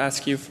thought I would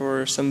ask you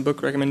for some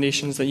book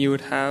recommendations that you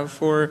would have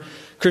for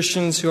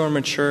Christians who are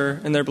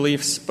mature in their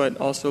beliefs, but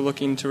also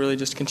looking to really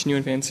just continue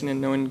advancing and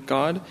knowing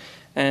God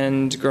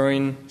and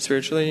growing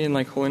spiritually in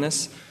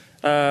holiness.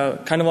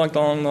 Kind of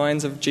along the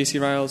lines of J.C.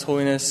 Ryle's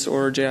Holiness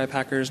or J.I.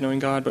 Packer's Knowing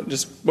God, but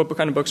just what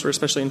kind of books were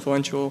especially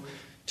influential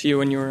to you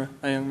when you were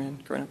a young man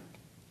growing up?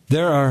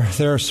 There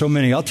are so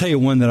many. I'll tell you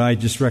one that I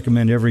just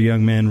recommend every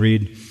young man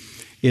read.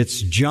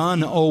 It's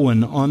John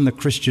Owen on the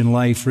Christian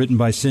Life, written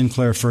by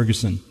Sinclair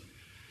Ferguson.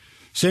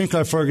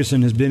 Sinclair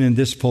Ferguson has been in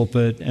this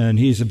pulpit, and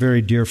he's a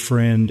very dear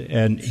friend,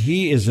 and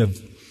he has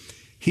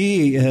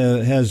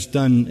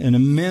done an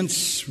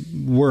immense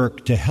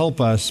work to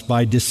help us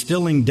by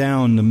distilling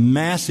down the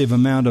massive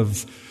amount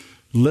of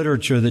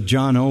literature that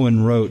John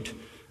Owen wrote.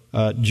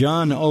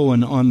 John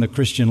Owen on the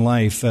Christian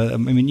Life.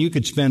 You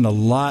could spend a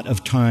lot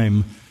of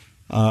time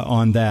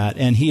on that.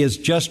 And he has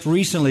just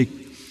recently,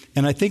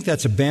 and I think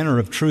that's a Banner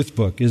of Truth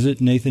book. Is it,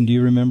 Nathan? Do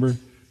you remember?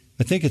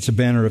 I think it's a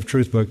Banner of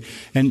Truth book.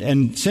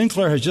 And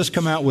Sinclair has just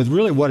come out with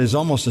really what is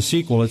almost a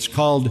sequel. It's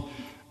called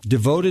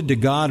Devoted to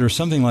God or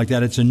something like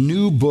that. It's a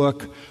new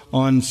book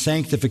on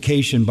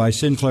sanctification by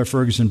Sinclair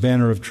Ferguson,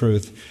 Banner of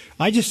Truth.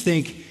 I just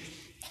think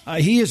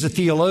he is a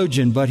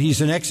theologian, but he's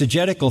an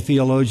exegetical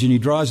theologian. He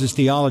draws his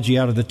theology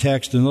out of the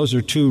text, and those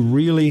are two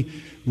really,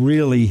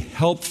 really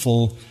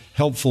helpful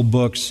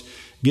books,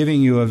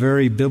 giving you a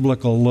very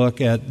biblical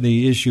look at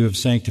the issue of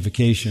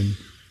sanctification.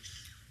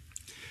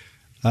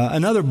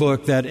 Another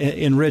book that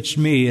enriched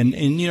me,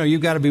 and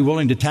you've got to be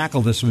willing to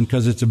tackle this one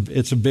because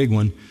it's a big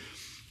one,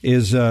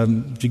 is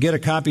to get a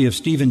copy of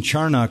Stephen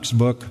Charnock's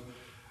book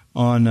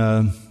on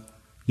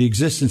the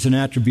existence and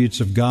attributes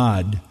of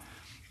God,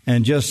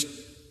 and just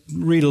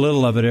read a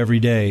little of it every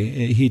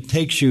day. He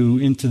takes you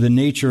into the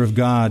nature of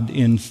God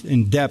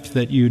in depth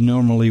that you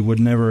normally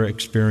would never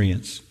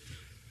experience.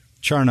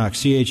 Charnock,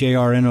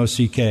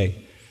 Charnock.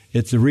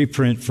 It's a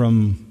reprint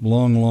from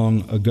long,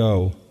 long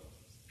ago.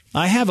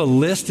 I have a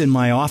list in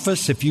my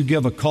office. If you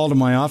give a call to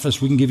my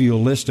office, we can give you a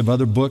list of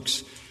other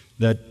books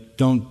that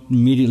don't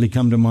immediately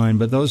come to mind,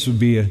 but those would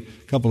be a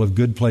couple of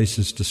good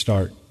places to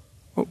start.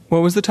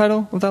 What was the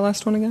title of that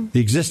last one again? The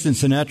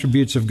Existence and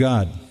Attributes of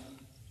God.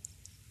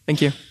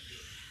 Thank you.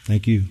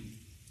 Thank you.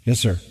 Yes,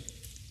 sir.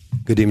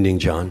 Good evening,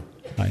 John.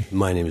 Hi.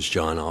 My name is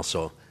John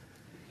also.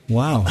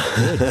 Wow.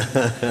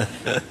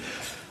 Good.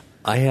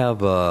 I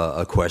have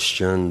a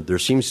question. There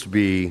seems to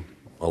be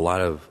a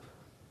lot of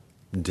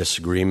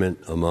disagreement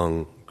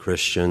among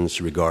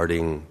Christians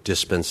regarding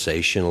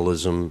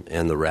dispensationalism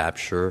and the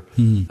rapture.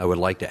 I would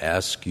like to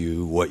ask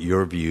you what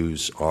your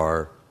views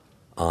are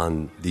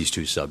on these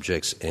two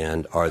subjects,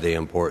 and are they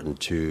important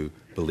to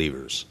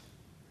believers?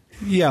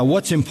 Yeah,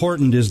 what's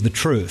important is the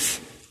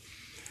truth.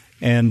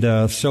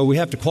 And so we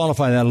have to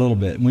qualify that a little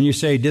bit. When you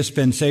say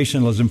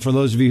dispensationalism, for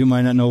those of you who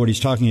might not know what he's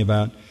talking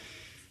about,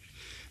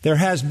 there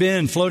has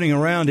been floating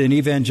around in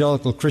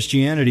evangelical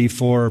Christianity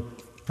for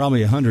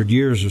probably 100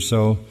 years or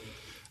so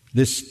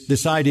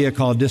this idea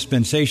called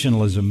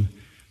dispensationalism.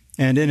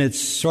 And in its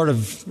sort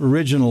of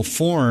original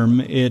form,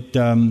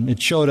 it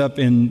showed up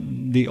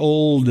in the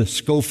old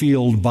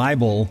Scofield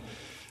Bible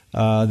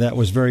that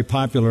was very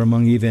popular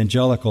among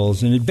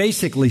evangelicals. And it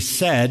basically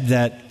said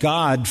that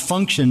God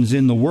functions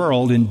in the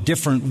world in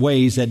different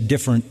ways at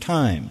different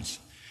times.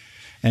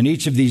 And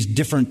each of these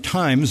different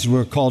times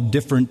were called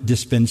different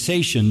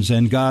dispensations,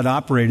 and God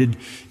operated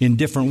in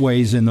different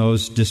ways in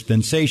those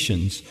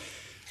dispensations.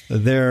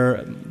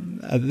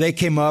 They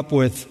came up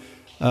with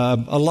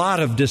a lot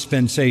of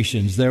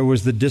dispensations. There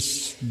was the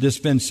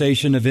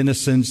dispensation of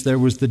innocence. There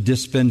was the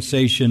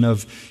dispensation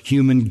of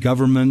human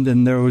government,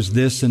 and there was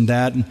this and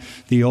that, and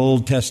the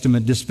Old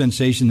Testament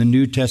dispensation, the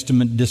New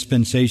Testament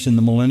dispensation,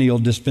 the millennial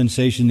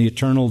dispensation, the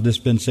eternal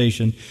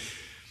dispensation.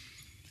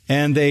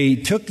 And they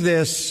took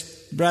this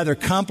rather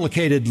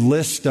complicated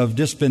list of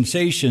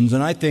dispensations,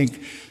 and I think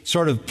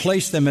sort of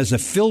placed them as a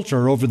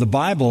filter over the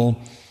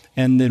Bible,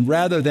 and then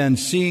rather than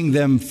seeing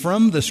them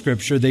from the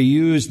Scripture, they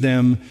used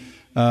them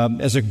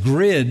as a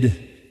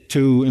grid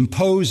to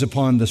impose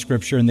upon the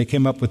Scripture, and they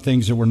came up with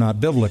things that were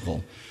not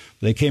biblical.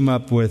 They came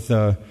up with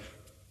a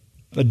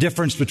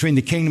difference between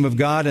the kingdom of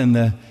God and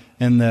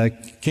the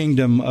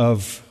kingdom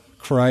of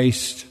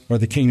Christ, or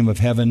the kingdom of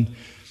heaven.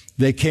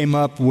 They came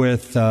up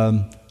with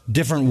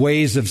different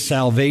ways of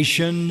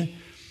salvation.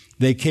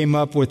 They came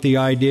up with the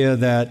idea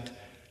that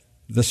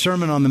The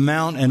Sermon on the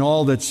Mount and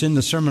all that's in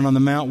the Sermon on the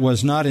Mount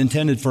was not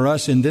intended for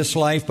us in this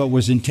life, but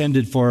was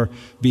intended for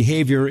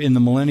behavior in the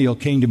millennial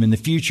kingdom in the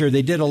future.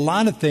 They did a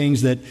lot of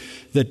things that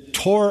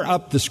tore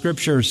up the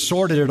Scriptures,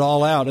 sorted it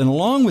all out. And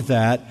along with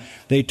that,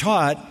 they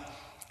taught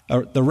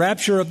the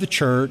rapture of the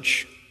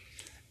church,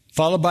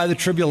 followed by the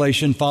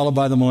tribulation, followed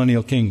by the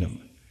millennial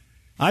kingdom.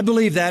 I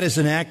believe that is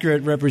an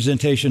accurate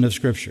representation of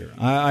Scripture.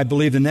 I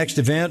believe the next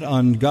event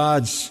on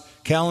God's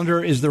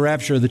calendar is the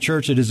rapture of the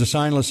church. It is a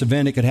signless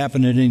event. It could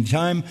happen at any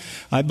time.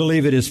 I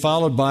believe it is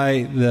followed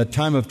by the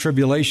time of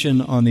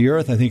tribulation on the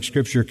earth. I think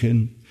Scripture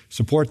can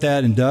support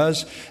that and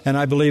does. And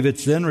I believe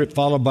it's then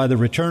followed by the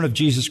return of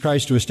Jesus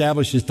Christ to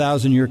establish His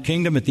 1,000-year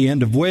kingdom, at the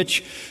end of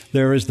which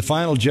there is the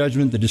final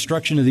judgment, the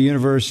destruction of the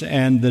universe,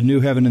 and the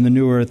new heaven and the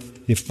new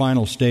earth, the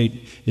final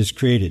state, is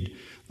created.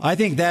 I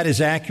think that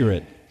is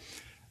accurate.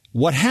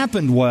 What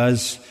happened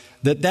was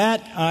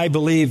that I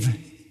believe,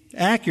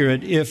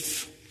 accurate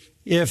if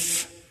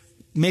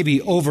maybe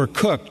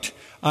overcooked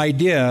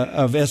idea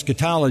of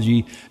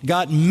eschatology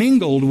got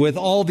mingled with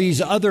all these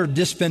other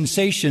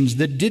dispensations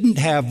that didn't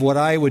have what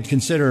I would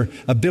consider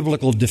a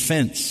biblical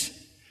defense.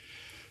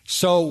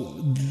 So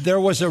there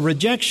was a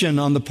rejection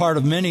on the part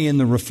of many in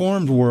the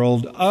Reformed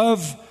world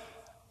of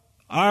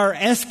our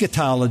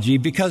eschatology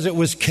because it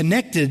was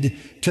connected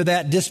to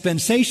that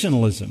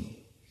dispensationalism.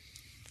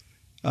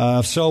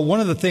 So one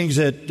of the things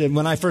that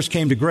when I first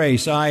came to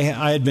Grace, I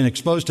had been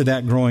exposed to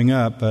that growing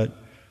up, but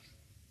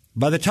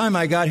by the time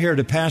I got here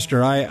to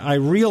pastor, I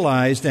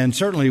realized, and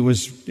certainly it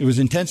was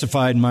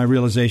intensified in my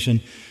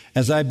realization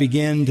as I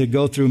began to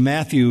go through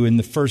Matthew in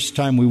the first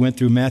time we went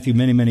through Matthew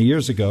many, many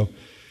years ago,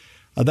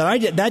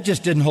 that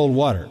just didn't hold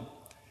water.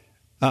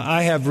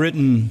 I have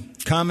written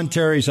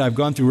commentaries. I've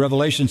gone through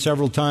Revelation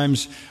several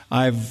times.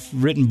 I've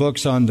written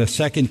books on the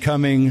second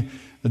coming.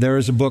 There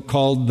is a book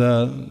called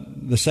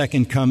The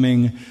Second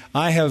Coming.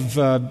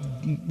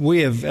 We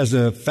have, as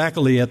a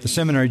faculty at the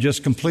seminary,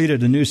 just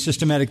completed a new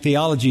systematic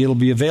theology. It'll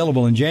be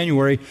available in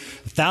January.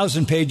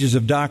 1,000 pages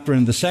of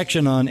doctrine. The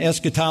section on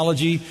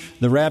eschatology,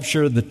 the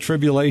rapture, the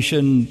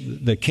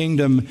tribulation, the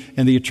kingdom,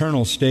 and the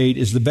eternal state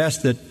is the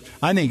best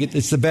I think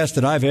it's the best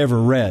that I've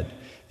ever read.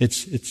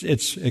 It's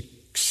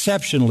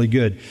exceptionally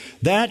good.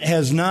 That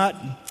has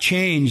not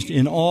changed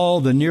in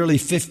all the nearly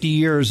 50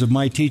 years of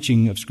my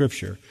teaching of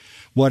Scripture.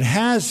 What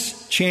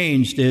has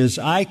changed is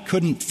I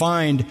couldn't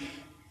find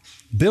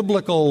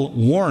biblical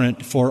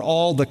warrant for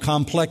all the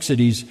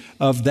complexities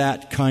of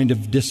that kind of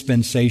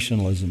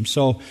dispensationalism.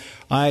 So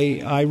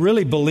I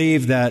really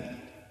believe that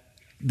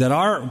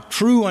our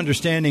true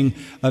understanding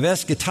of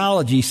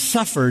eschatology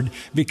suffered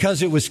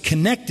because it was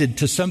connected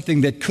to something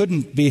that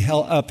couldn't be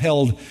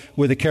upheld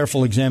with a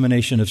careful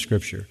examination of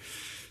Scripture.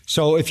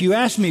 So if you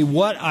ask me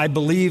what I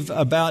believe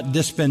about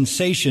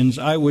dispensations,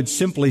 I would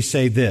simply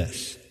say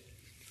this.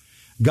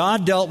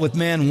 God dealt with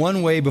man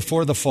one way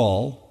before the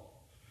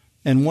fall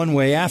and one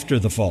way after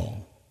the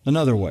fall,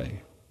 another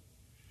way.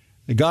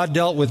 God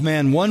dealt with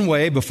man one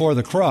way before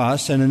the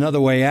cross and another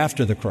way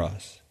after the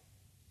cross.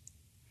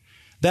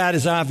 That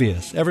is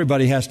obvious.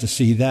 Everybody has to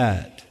see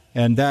that,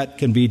 and that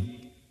can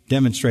be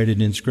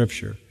demonstrated in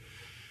Scripture.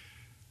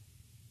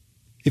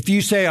 If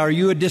you say, are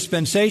you a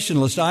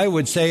dispensationalist? I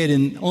would say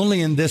it only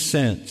in this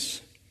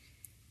sense,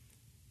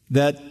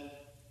 that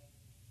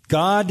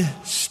God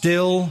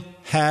still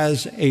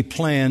has a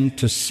plan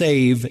to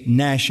save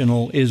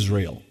national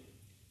Israel.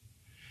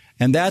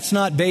 And that's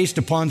not based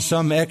upon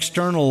some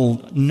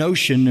external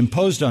notion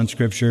imposed on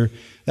Scripture.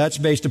 That's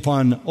based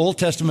upon Old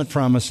Testament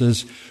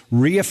promises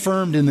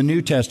reaffirmed in the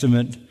New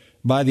Testament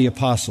by the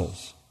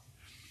apostles.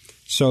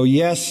 So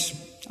yes,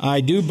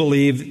 I do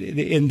believe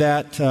in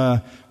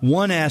that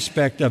one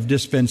aspect of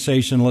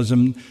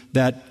dispensationalism,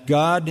 that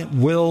God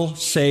will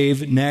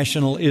save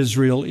national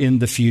Israel in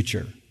the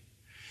future.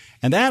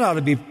 And that ought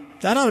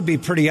to be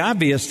pretty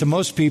obvious to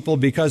most people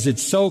because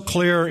it's so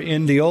clear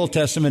in the Old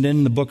Testament,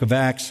 in the book of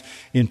Acts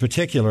in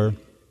particular.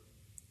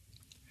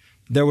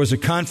 There was a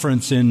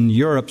conference in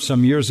Europe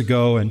some years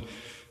ago, and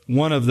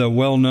one of the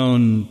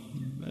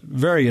well-known,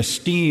 very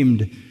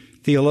esteemed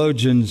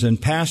theologians and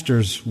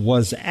pastors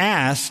was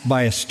asked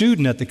by a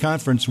student at the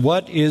conference,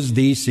 what is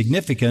the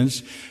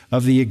significance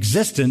of the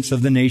existence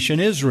of the nation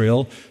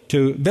Israel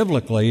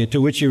biblically?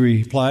 To which he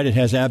replied, it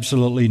has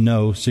absolutely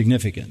no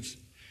significance.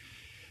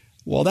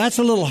 Well, that's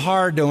a little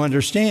hard to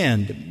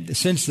understand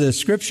since the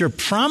Scripture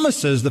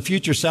promises the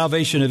future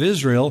salvation of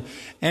Israel,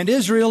 and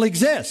Israel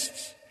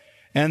exists.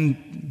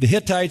 And the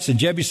Hittites and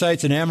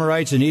Jebusites and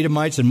Amorites and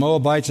Edomites and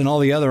Moabites and all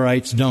the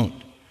otherites don't.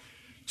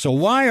 So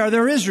why are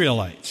there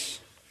Israelites?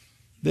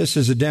 This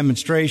is a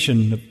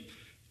demonstration of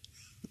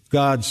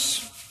God's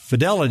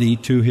fidelity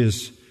to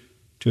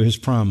His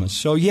promise.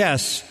 So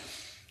yes,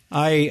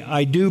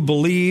 I do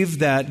believe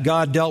that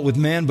God dealt with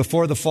man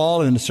before the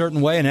fall in a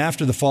certain way, and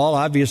after the fall,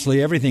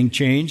 obviously, everything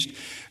changed.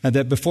 And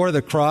that before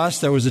the cross,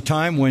 there was a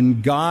time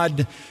when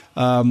God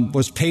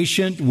was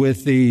patient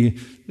with the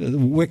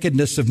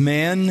wickedness of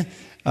man,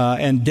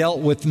 and dealt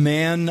with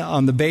man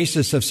on the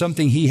basis of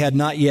something he had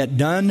not yet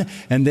done.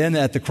 And then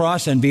at the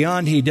cross and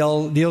beyond, he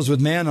deals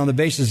with man on the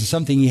basis of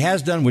something he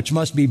has done, which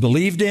must be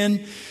believed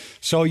in.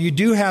 So you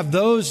do have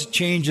those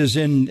changes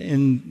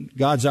in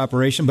God's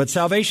operation, but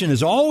salvation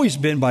has always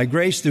been by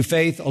grace through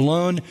faith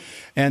alone,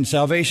 and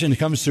salvation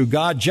comes through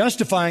God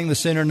justifying the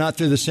sinner, not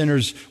through the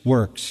sinner's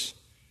works.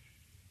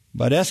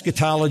 But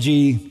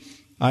eschatology,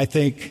 I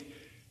think,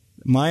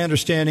 my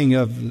understanding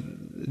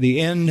of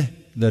the end,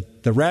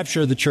 the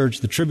rapture of the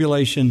church, the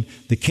tribulation,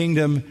 the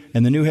kingdom,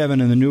 and the new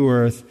heaven and the new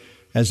earth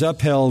has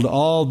upheld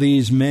all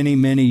these many,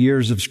 many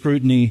years of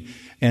scrutiny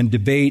and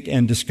debate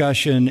and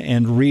discussion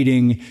and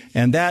reading.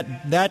 And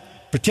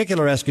that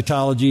particular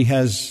eschatology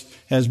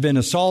has been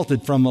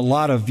assaulted from a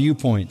lot of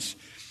viewpoints.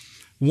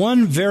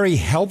 One very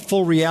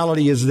helpful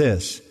reality is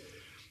this.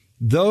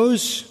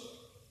 Those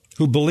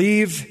who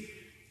believe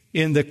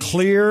in the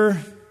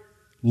clear,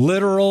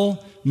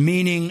 literal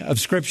meaning of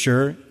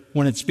Scripture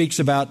when it speaks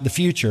about the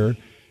future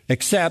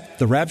accept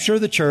the rapture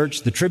of the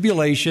church, the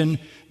tribulation,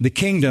 the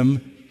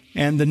kingdom,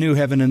 and the new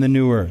heaven and the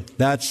new earth.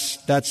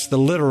 That's the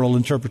literal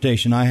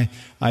interpretation. I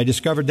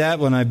discovered that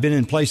when I've been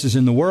in places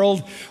in the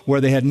world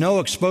where they had no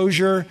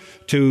exposure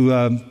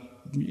to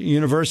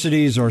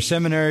universities or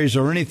seminaries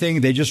or anything.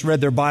 They just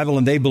read their Bible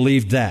and they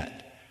believed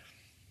that.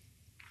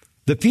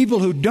 The people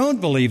who don't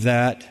believe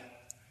that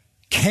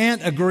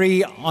can't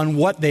agree on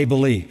what they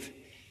believe.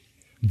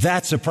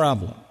 That's a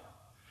problem.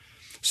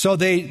 So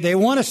they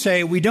want to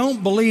say, we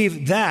don't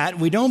believe that.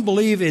 We don't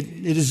believe it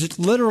is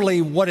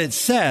literally what it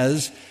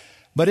says.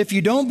 But if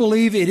you don't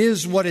believe it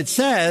is what it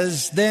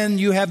says, then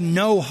you have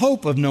no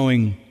hope of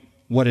knowing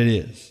what it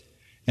is.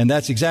 And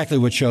that's exactly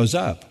what shows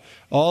up.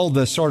 All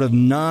the sort of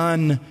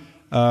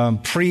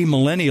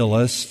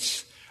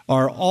premillennialists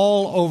are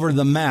all over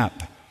the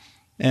map.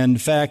 And in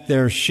fact,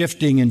 they're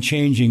shifting and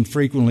changing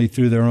frequently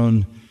through their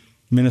own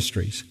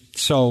ministries.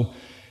 So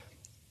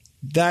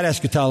that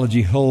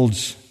eschatology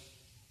holds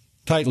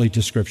tightly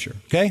to Scripture.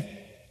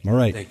 Okay? All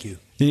right. Thank you.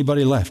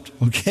 Anybody left?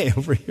 Okay,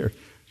 over here.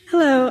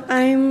 Hello,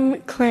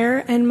 I'm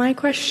Claire, and my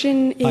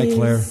question is, Hi,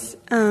 Claire.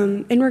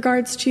 In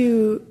regards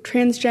to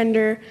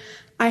transgender,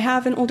 I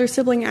have an older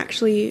sibling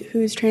actually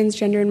who's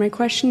transgender, and my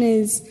question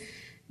is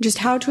just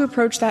how to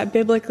approach that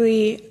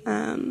biblically,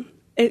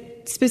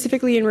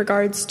 specifically in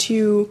regards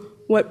to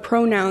what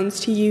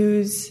pronouns to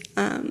use,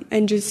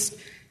 and just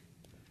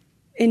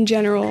in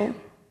general.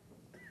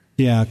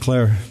 Yeah,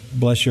 Claire,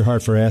 bless your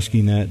heart for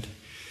asking that.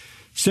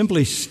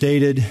 Simply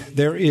stated,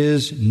 there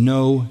is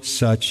no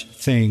such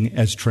thing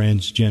as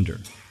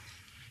transgender.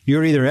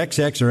 You're either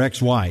XX or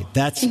XY.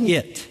 That's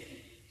it.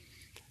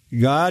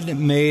 God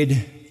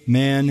made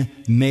man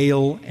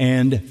male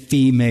and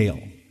female.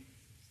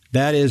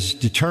 That is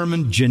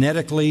determined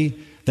genetically.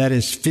 That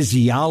is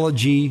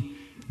physiology.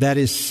 That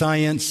is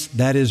science.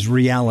 That is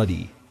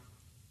reality.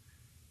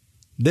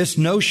 This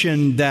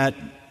notion that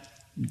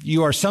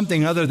you are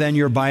something other than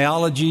your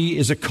biology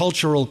is a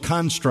cultural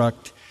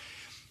construct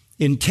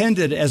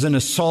intended as an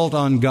assault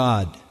on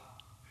God.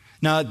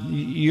 Now,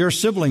 your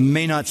sibling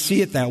may not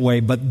see it that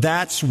way, but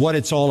that's what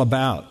it's all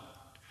about.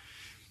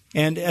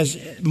 And as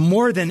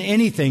more than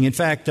anything, in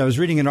fact, I was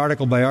reading an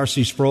article by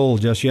R.C. Sproul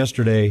just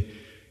yesterday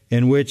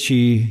in which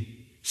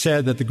he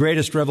said that the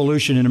greatest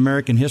revolution in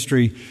American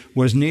history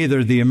was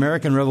neither the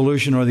American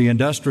Revolution or the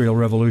Industrial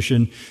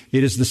Revolution.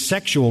 It is the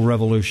sexual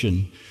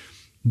revolution.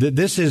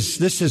 This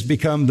has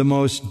become the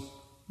most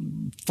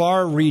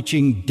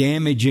far-reaching,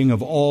 damaging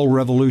of all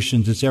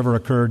revolutions that's ever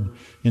occurred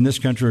in this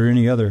country or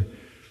any other.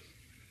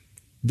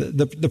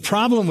 The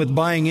problem with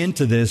buying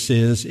into this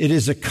is it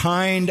is a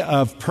kind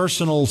of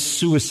personal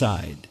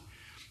suicide.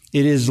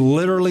 It is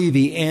literally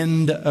the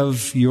end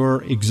of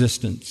your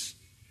existence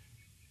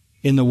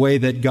in the way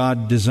that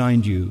God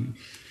designed you.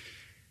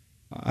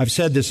 I've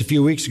said this a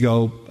few weeks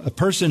ago. A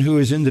person who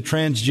is in the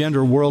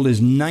transgender world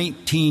is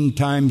 19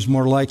 times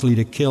more likely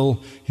to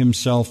kill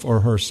himself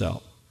or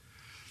herself,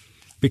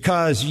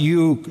 because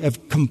you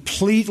have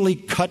completely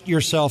cut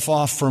yourself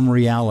off from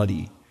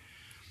reality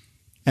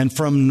and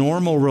from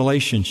normal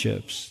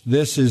relationships.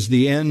 This is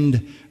the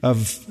end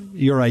of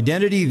your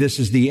identity. This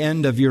is the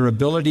end of your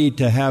ability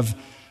to have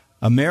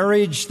a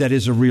marriage that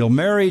is a real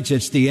marriage.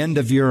 It's the end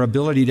of your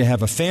ability to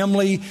have a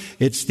family.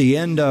 It's the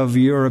end of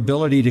your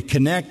ability to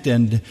connect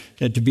and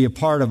to be a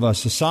part of a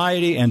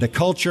society and a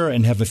culture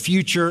and have a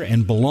future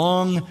and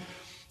belong.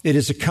 It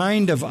is a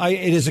kind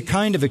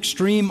of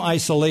extreme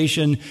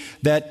isolation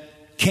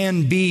that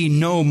can be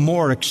no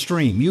more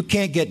extreme. You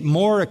can't get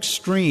more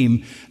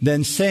extreme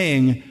than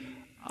saying,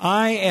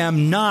 I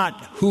am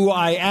not who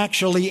I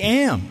actually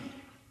am.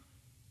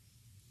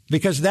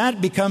 Because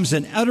that becomes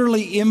an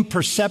utterly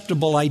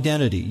imperceptible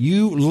identity.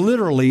 You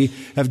literally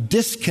have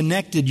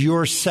disconnected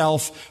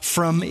yourself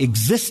from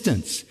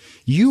existence.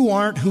 You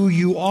aren't who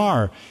you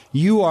are.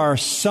 You are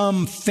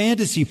some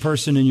fantasy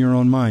person in your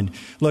own mind.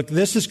 Look,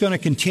 this is going to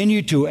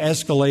continue to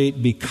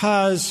escalate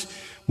because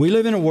we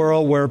live in a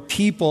world where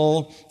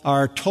people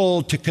are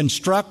told to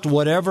construct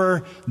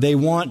whatever they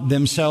want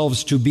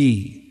themselves to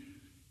be.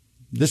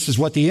 This is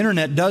what the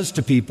internet does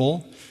to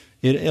people.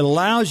 It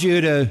allows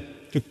you to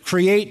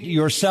create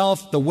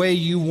yourself the way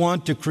you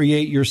want to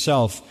create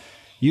yourself.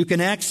 You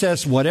can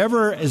access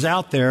whatever is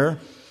out there,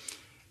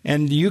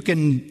 and you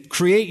can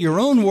create your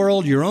own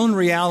world, your own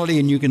reality,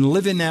 and you can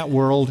live in that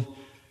world.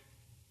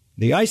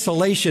 The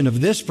isolation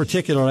of this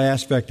particular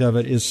aspect of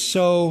it is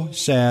so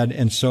sad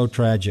and so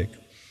tragic.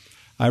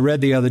 I read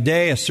the other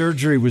day a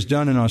surgery was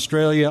done in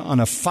Australia on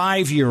a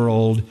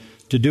 5-year-old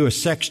to do a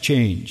sex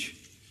change.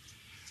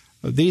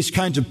 These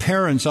kinds of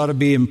parents ought to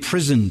be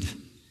imprisoned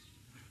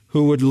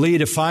who would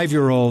lead a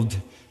 5-year-old,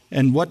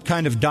 and what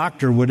kind of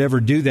doctor would ever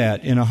do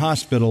that in a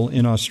hospital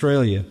in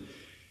Australia?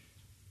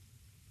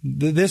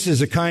 This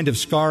is a kind of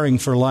scarring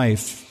for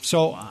life.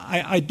 So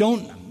I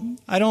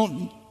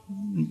don't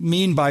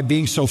mean by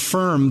being so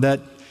firm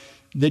that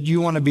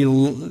you want to be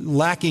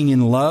lacking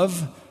in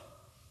love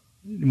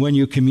when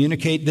you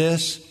communicate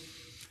this,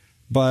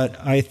 but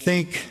I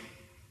think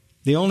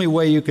the only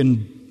way you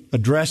can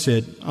address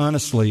it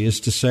honestly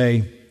is to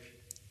say,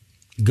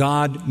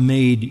 God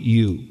made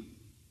you.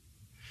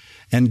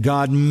 And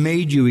God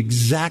made you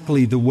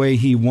exactly the way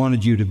He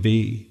wanted you to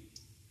be.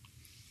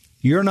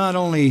 You're not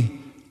only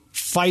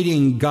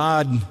fighting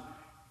God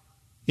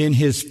in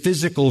His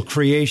physical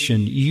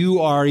creation, you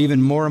are,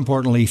 even more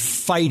importantly,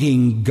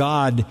 fighting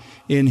God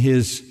in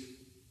His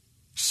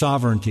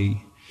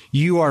sovereignty.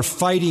 You are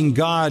fighting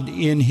God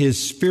in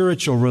His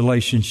spiritual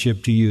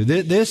relationship to you.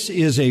 This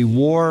is a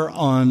war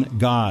on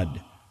God.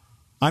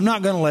 I'm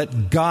not going to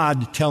let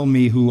God tell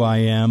me who I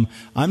am.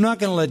 I'm not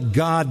going to let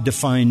God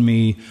define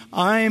me.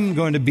 I'm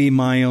going to be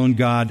my own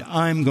God.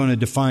 I'm going to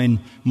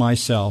define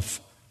myself.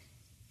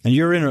 And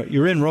you're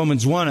in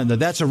Romans 1, and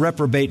that's a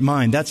reprobate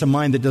mind. That's a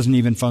mind that doesn't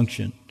even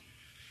function.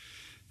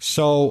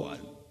 So,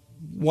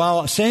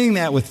 while saying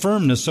that with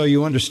firmness so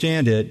you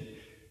understand it,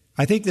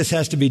 I think this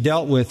has to be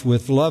dealt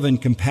with love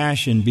and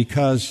compassion,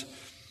 because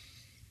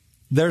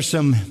there's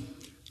some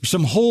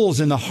holes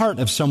in the heart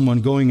of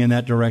someone going in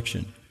that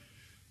direction.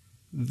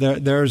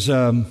 There's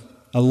a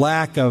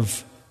lack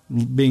of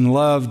being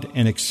loved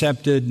and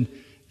accepted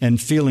and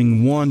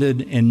feeling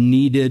wanted and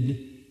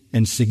needed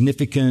and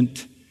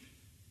significant.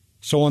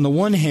 So on the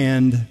one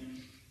hand,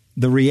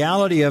 the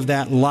reality of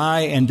that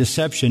lie and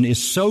deception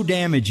is so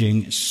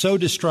damaging, so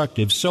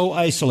destructive, so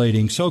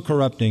isolating, so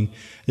corrupting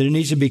that it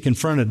needs to be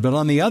confronted. But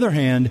on the other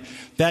hand,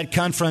 that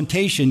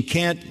confrontation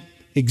can't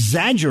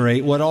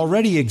exaggerate what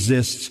already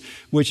exists,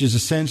 which is a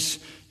sense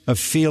of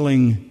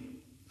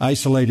feeling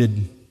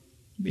isolated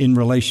in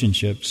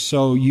relationships.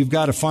 So you've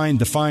got to find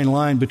the fine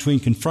line between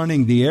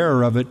confronting the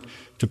error of it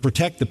to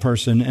protect the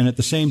person and at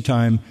the same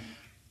time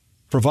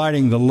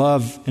providing the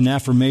love and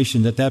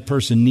affirmation that that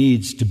person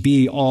needs to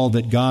be all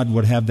that God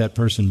would have that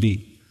person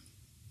be.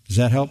 Does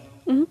that help?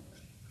 Mm-hmm.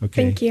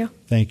 Okay. Thank you.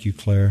 Thank you,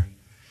 Claire.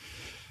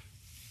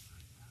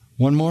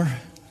 One more?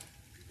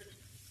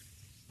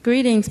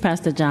 Greetings,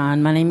 Pastor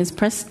John. My name is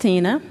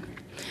Prestina.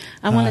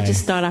 I want to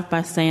just start off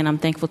by saying I'm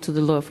thankful to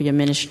the Lord for your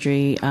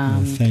ministry.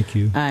 Thank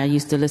you. I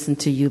used to listen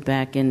to you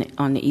back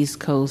on the East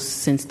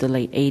Coast since the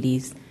late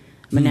 80s.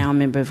 I'm now a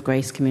member of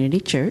Grace Community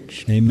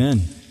Church.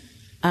 Amen.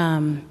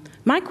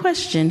 My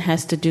question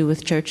has to do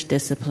with church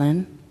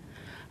discipline.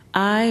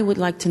 I would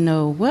like to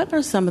know, what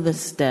are some of the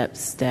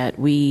steps that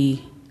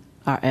we,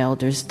 our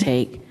elders,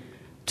 take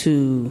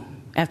to,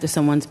 after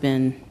someone's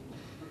been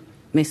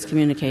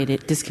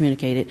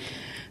discommunicated,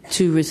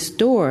 to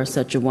restore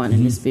such a one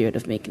in the spirit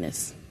of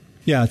meekness?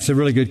 Yeah, it's a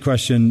really good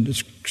question. The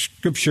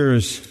Scripture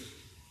is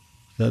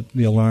that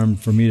the alarm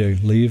for me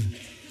to leave?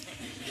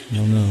 I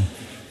don't know.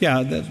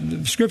 Yeah,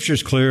 the Scripture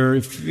is clear.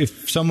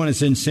 If someone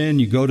is in sin,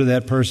 you go to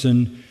that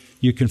person,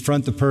 you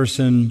confront the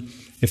person.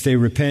 If they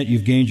repent,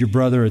 you've gained your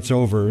brother, it's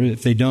over.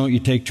 If they don't, you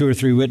take 2 or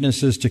 3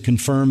 witnesses to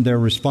confirm their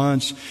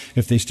response.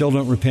 If they still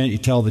don't repent, you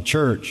tell the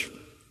church.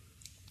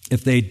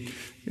 If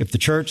the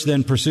church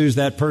then pursues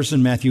that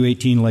person, Matthew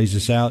 18 lays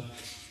this out,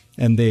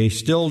 and they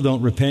still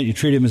don't repent, you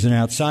treat him as an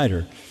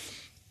outsider.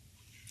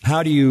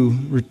 How do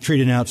you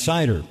treat an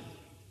outsider?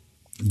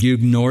 Do you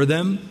ignore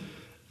them?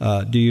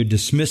 Do you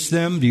dismiss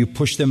them? Do you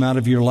push them out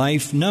of your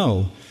life?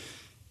 No.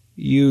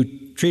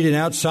 You treat an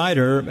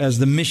outsider as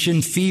the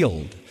mission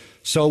field.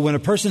 So when a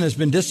person has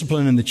been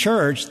disciplined in the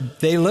church,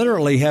 they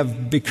literally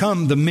have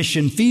become the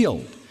mission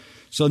field.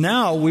 So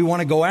now we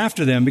want to go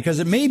after them because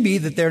it may be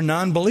that they're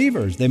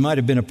non-believers. They might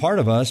have been a part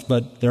of us,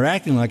 but they're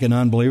acting like a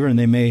non-believer, and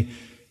they may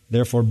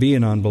therefore be a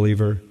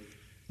non-believer.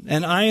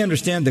 And I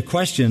understand the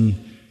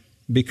question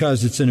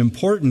because it's an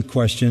important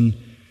question.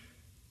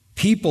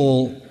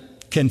 People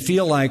can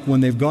feel like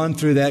when they've gone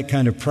through that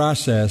kind of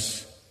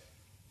process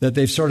that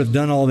they've sort of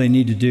done all they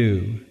need to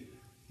do.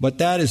 But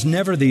that is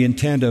never the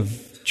intent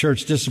of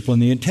church discipline.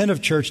 The intent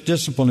of church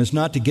discipline is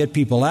not to get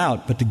people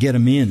out, but to get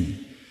them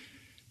in.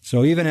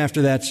 So even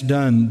after that's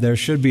done, there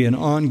should be an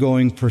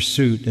ongoing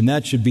pursuit, and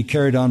that should be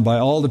carried on by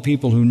all the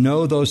people who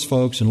know those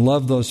folks and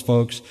love those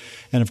folks,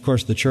 and of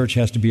course the church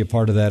has to be a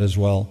part of that as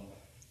well.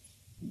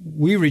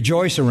 We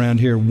rejoice around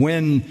here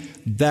when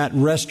that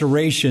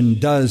restoration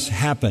does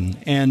happen,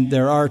 and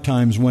there are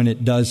times when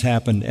it does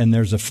happen and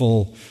there's a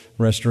full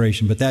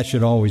restoration, but that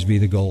should always be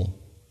the goal.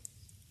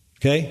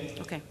 Okay?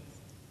 Okay.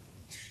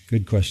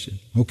 Good question.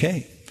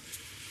 Okay.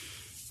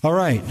 All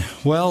right.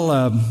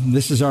 Well,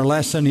 this is our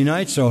last Sunday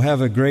night, so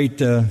have a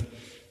great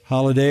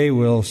holiday.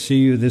 We'll see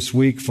you this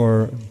week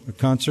for a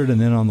concert, and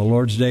then on the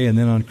Lord's Day, and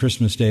then on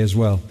Christmas Day as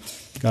well.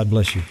 God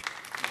bless you.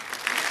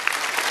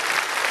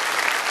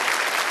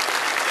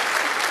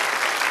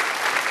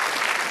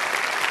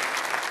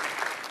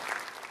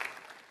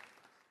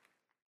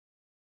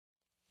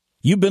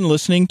 You've been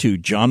listening to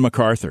John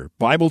MacArthur,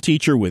 Bible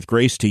teacher with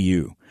Grace to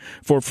You.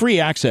 For free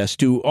access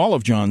to all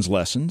of John's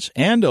lessons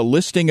and a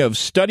listing of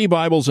study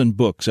Bibles and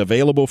books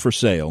available for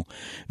sale,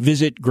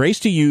 visit Grace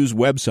to You's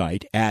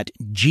website at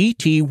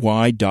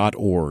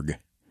gty.org.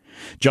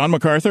 John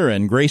MacArthur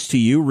and Grace to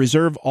You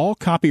reserve all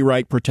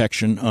copyright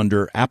protection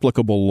under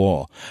applicable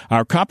law.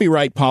 Our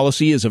copyright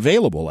policy is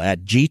available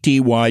at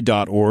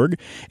gty.org,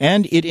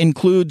 and it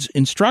includes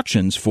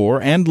instructions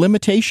for and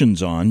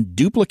limitations on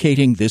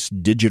duplicating this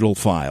digital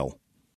file.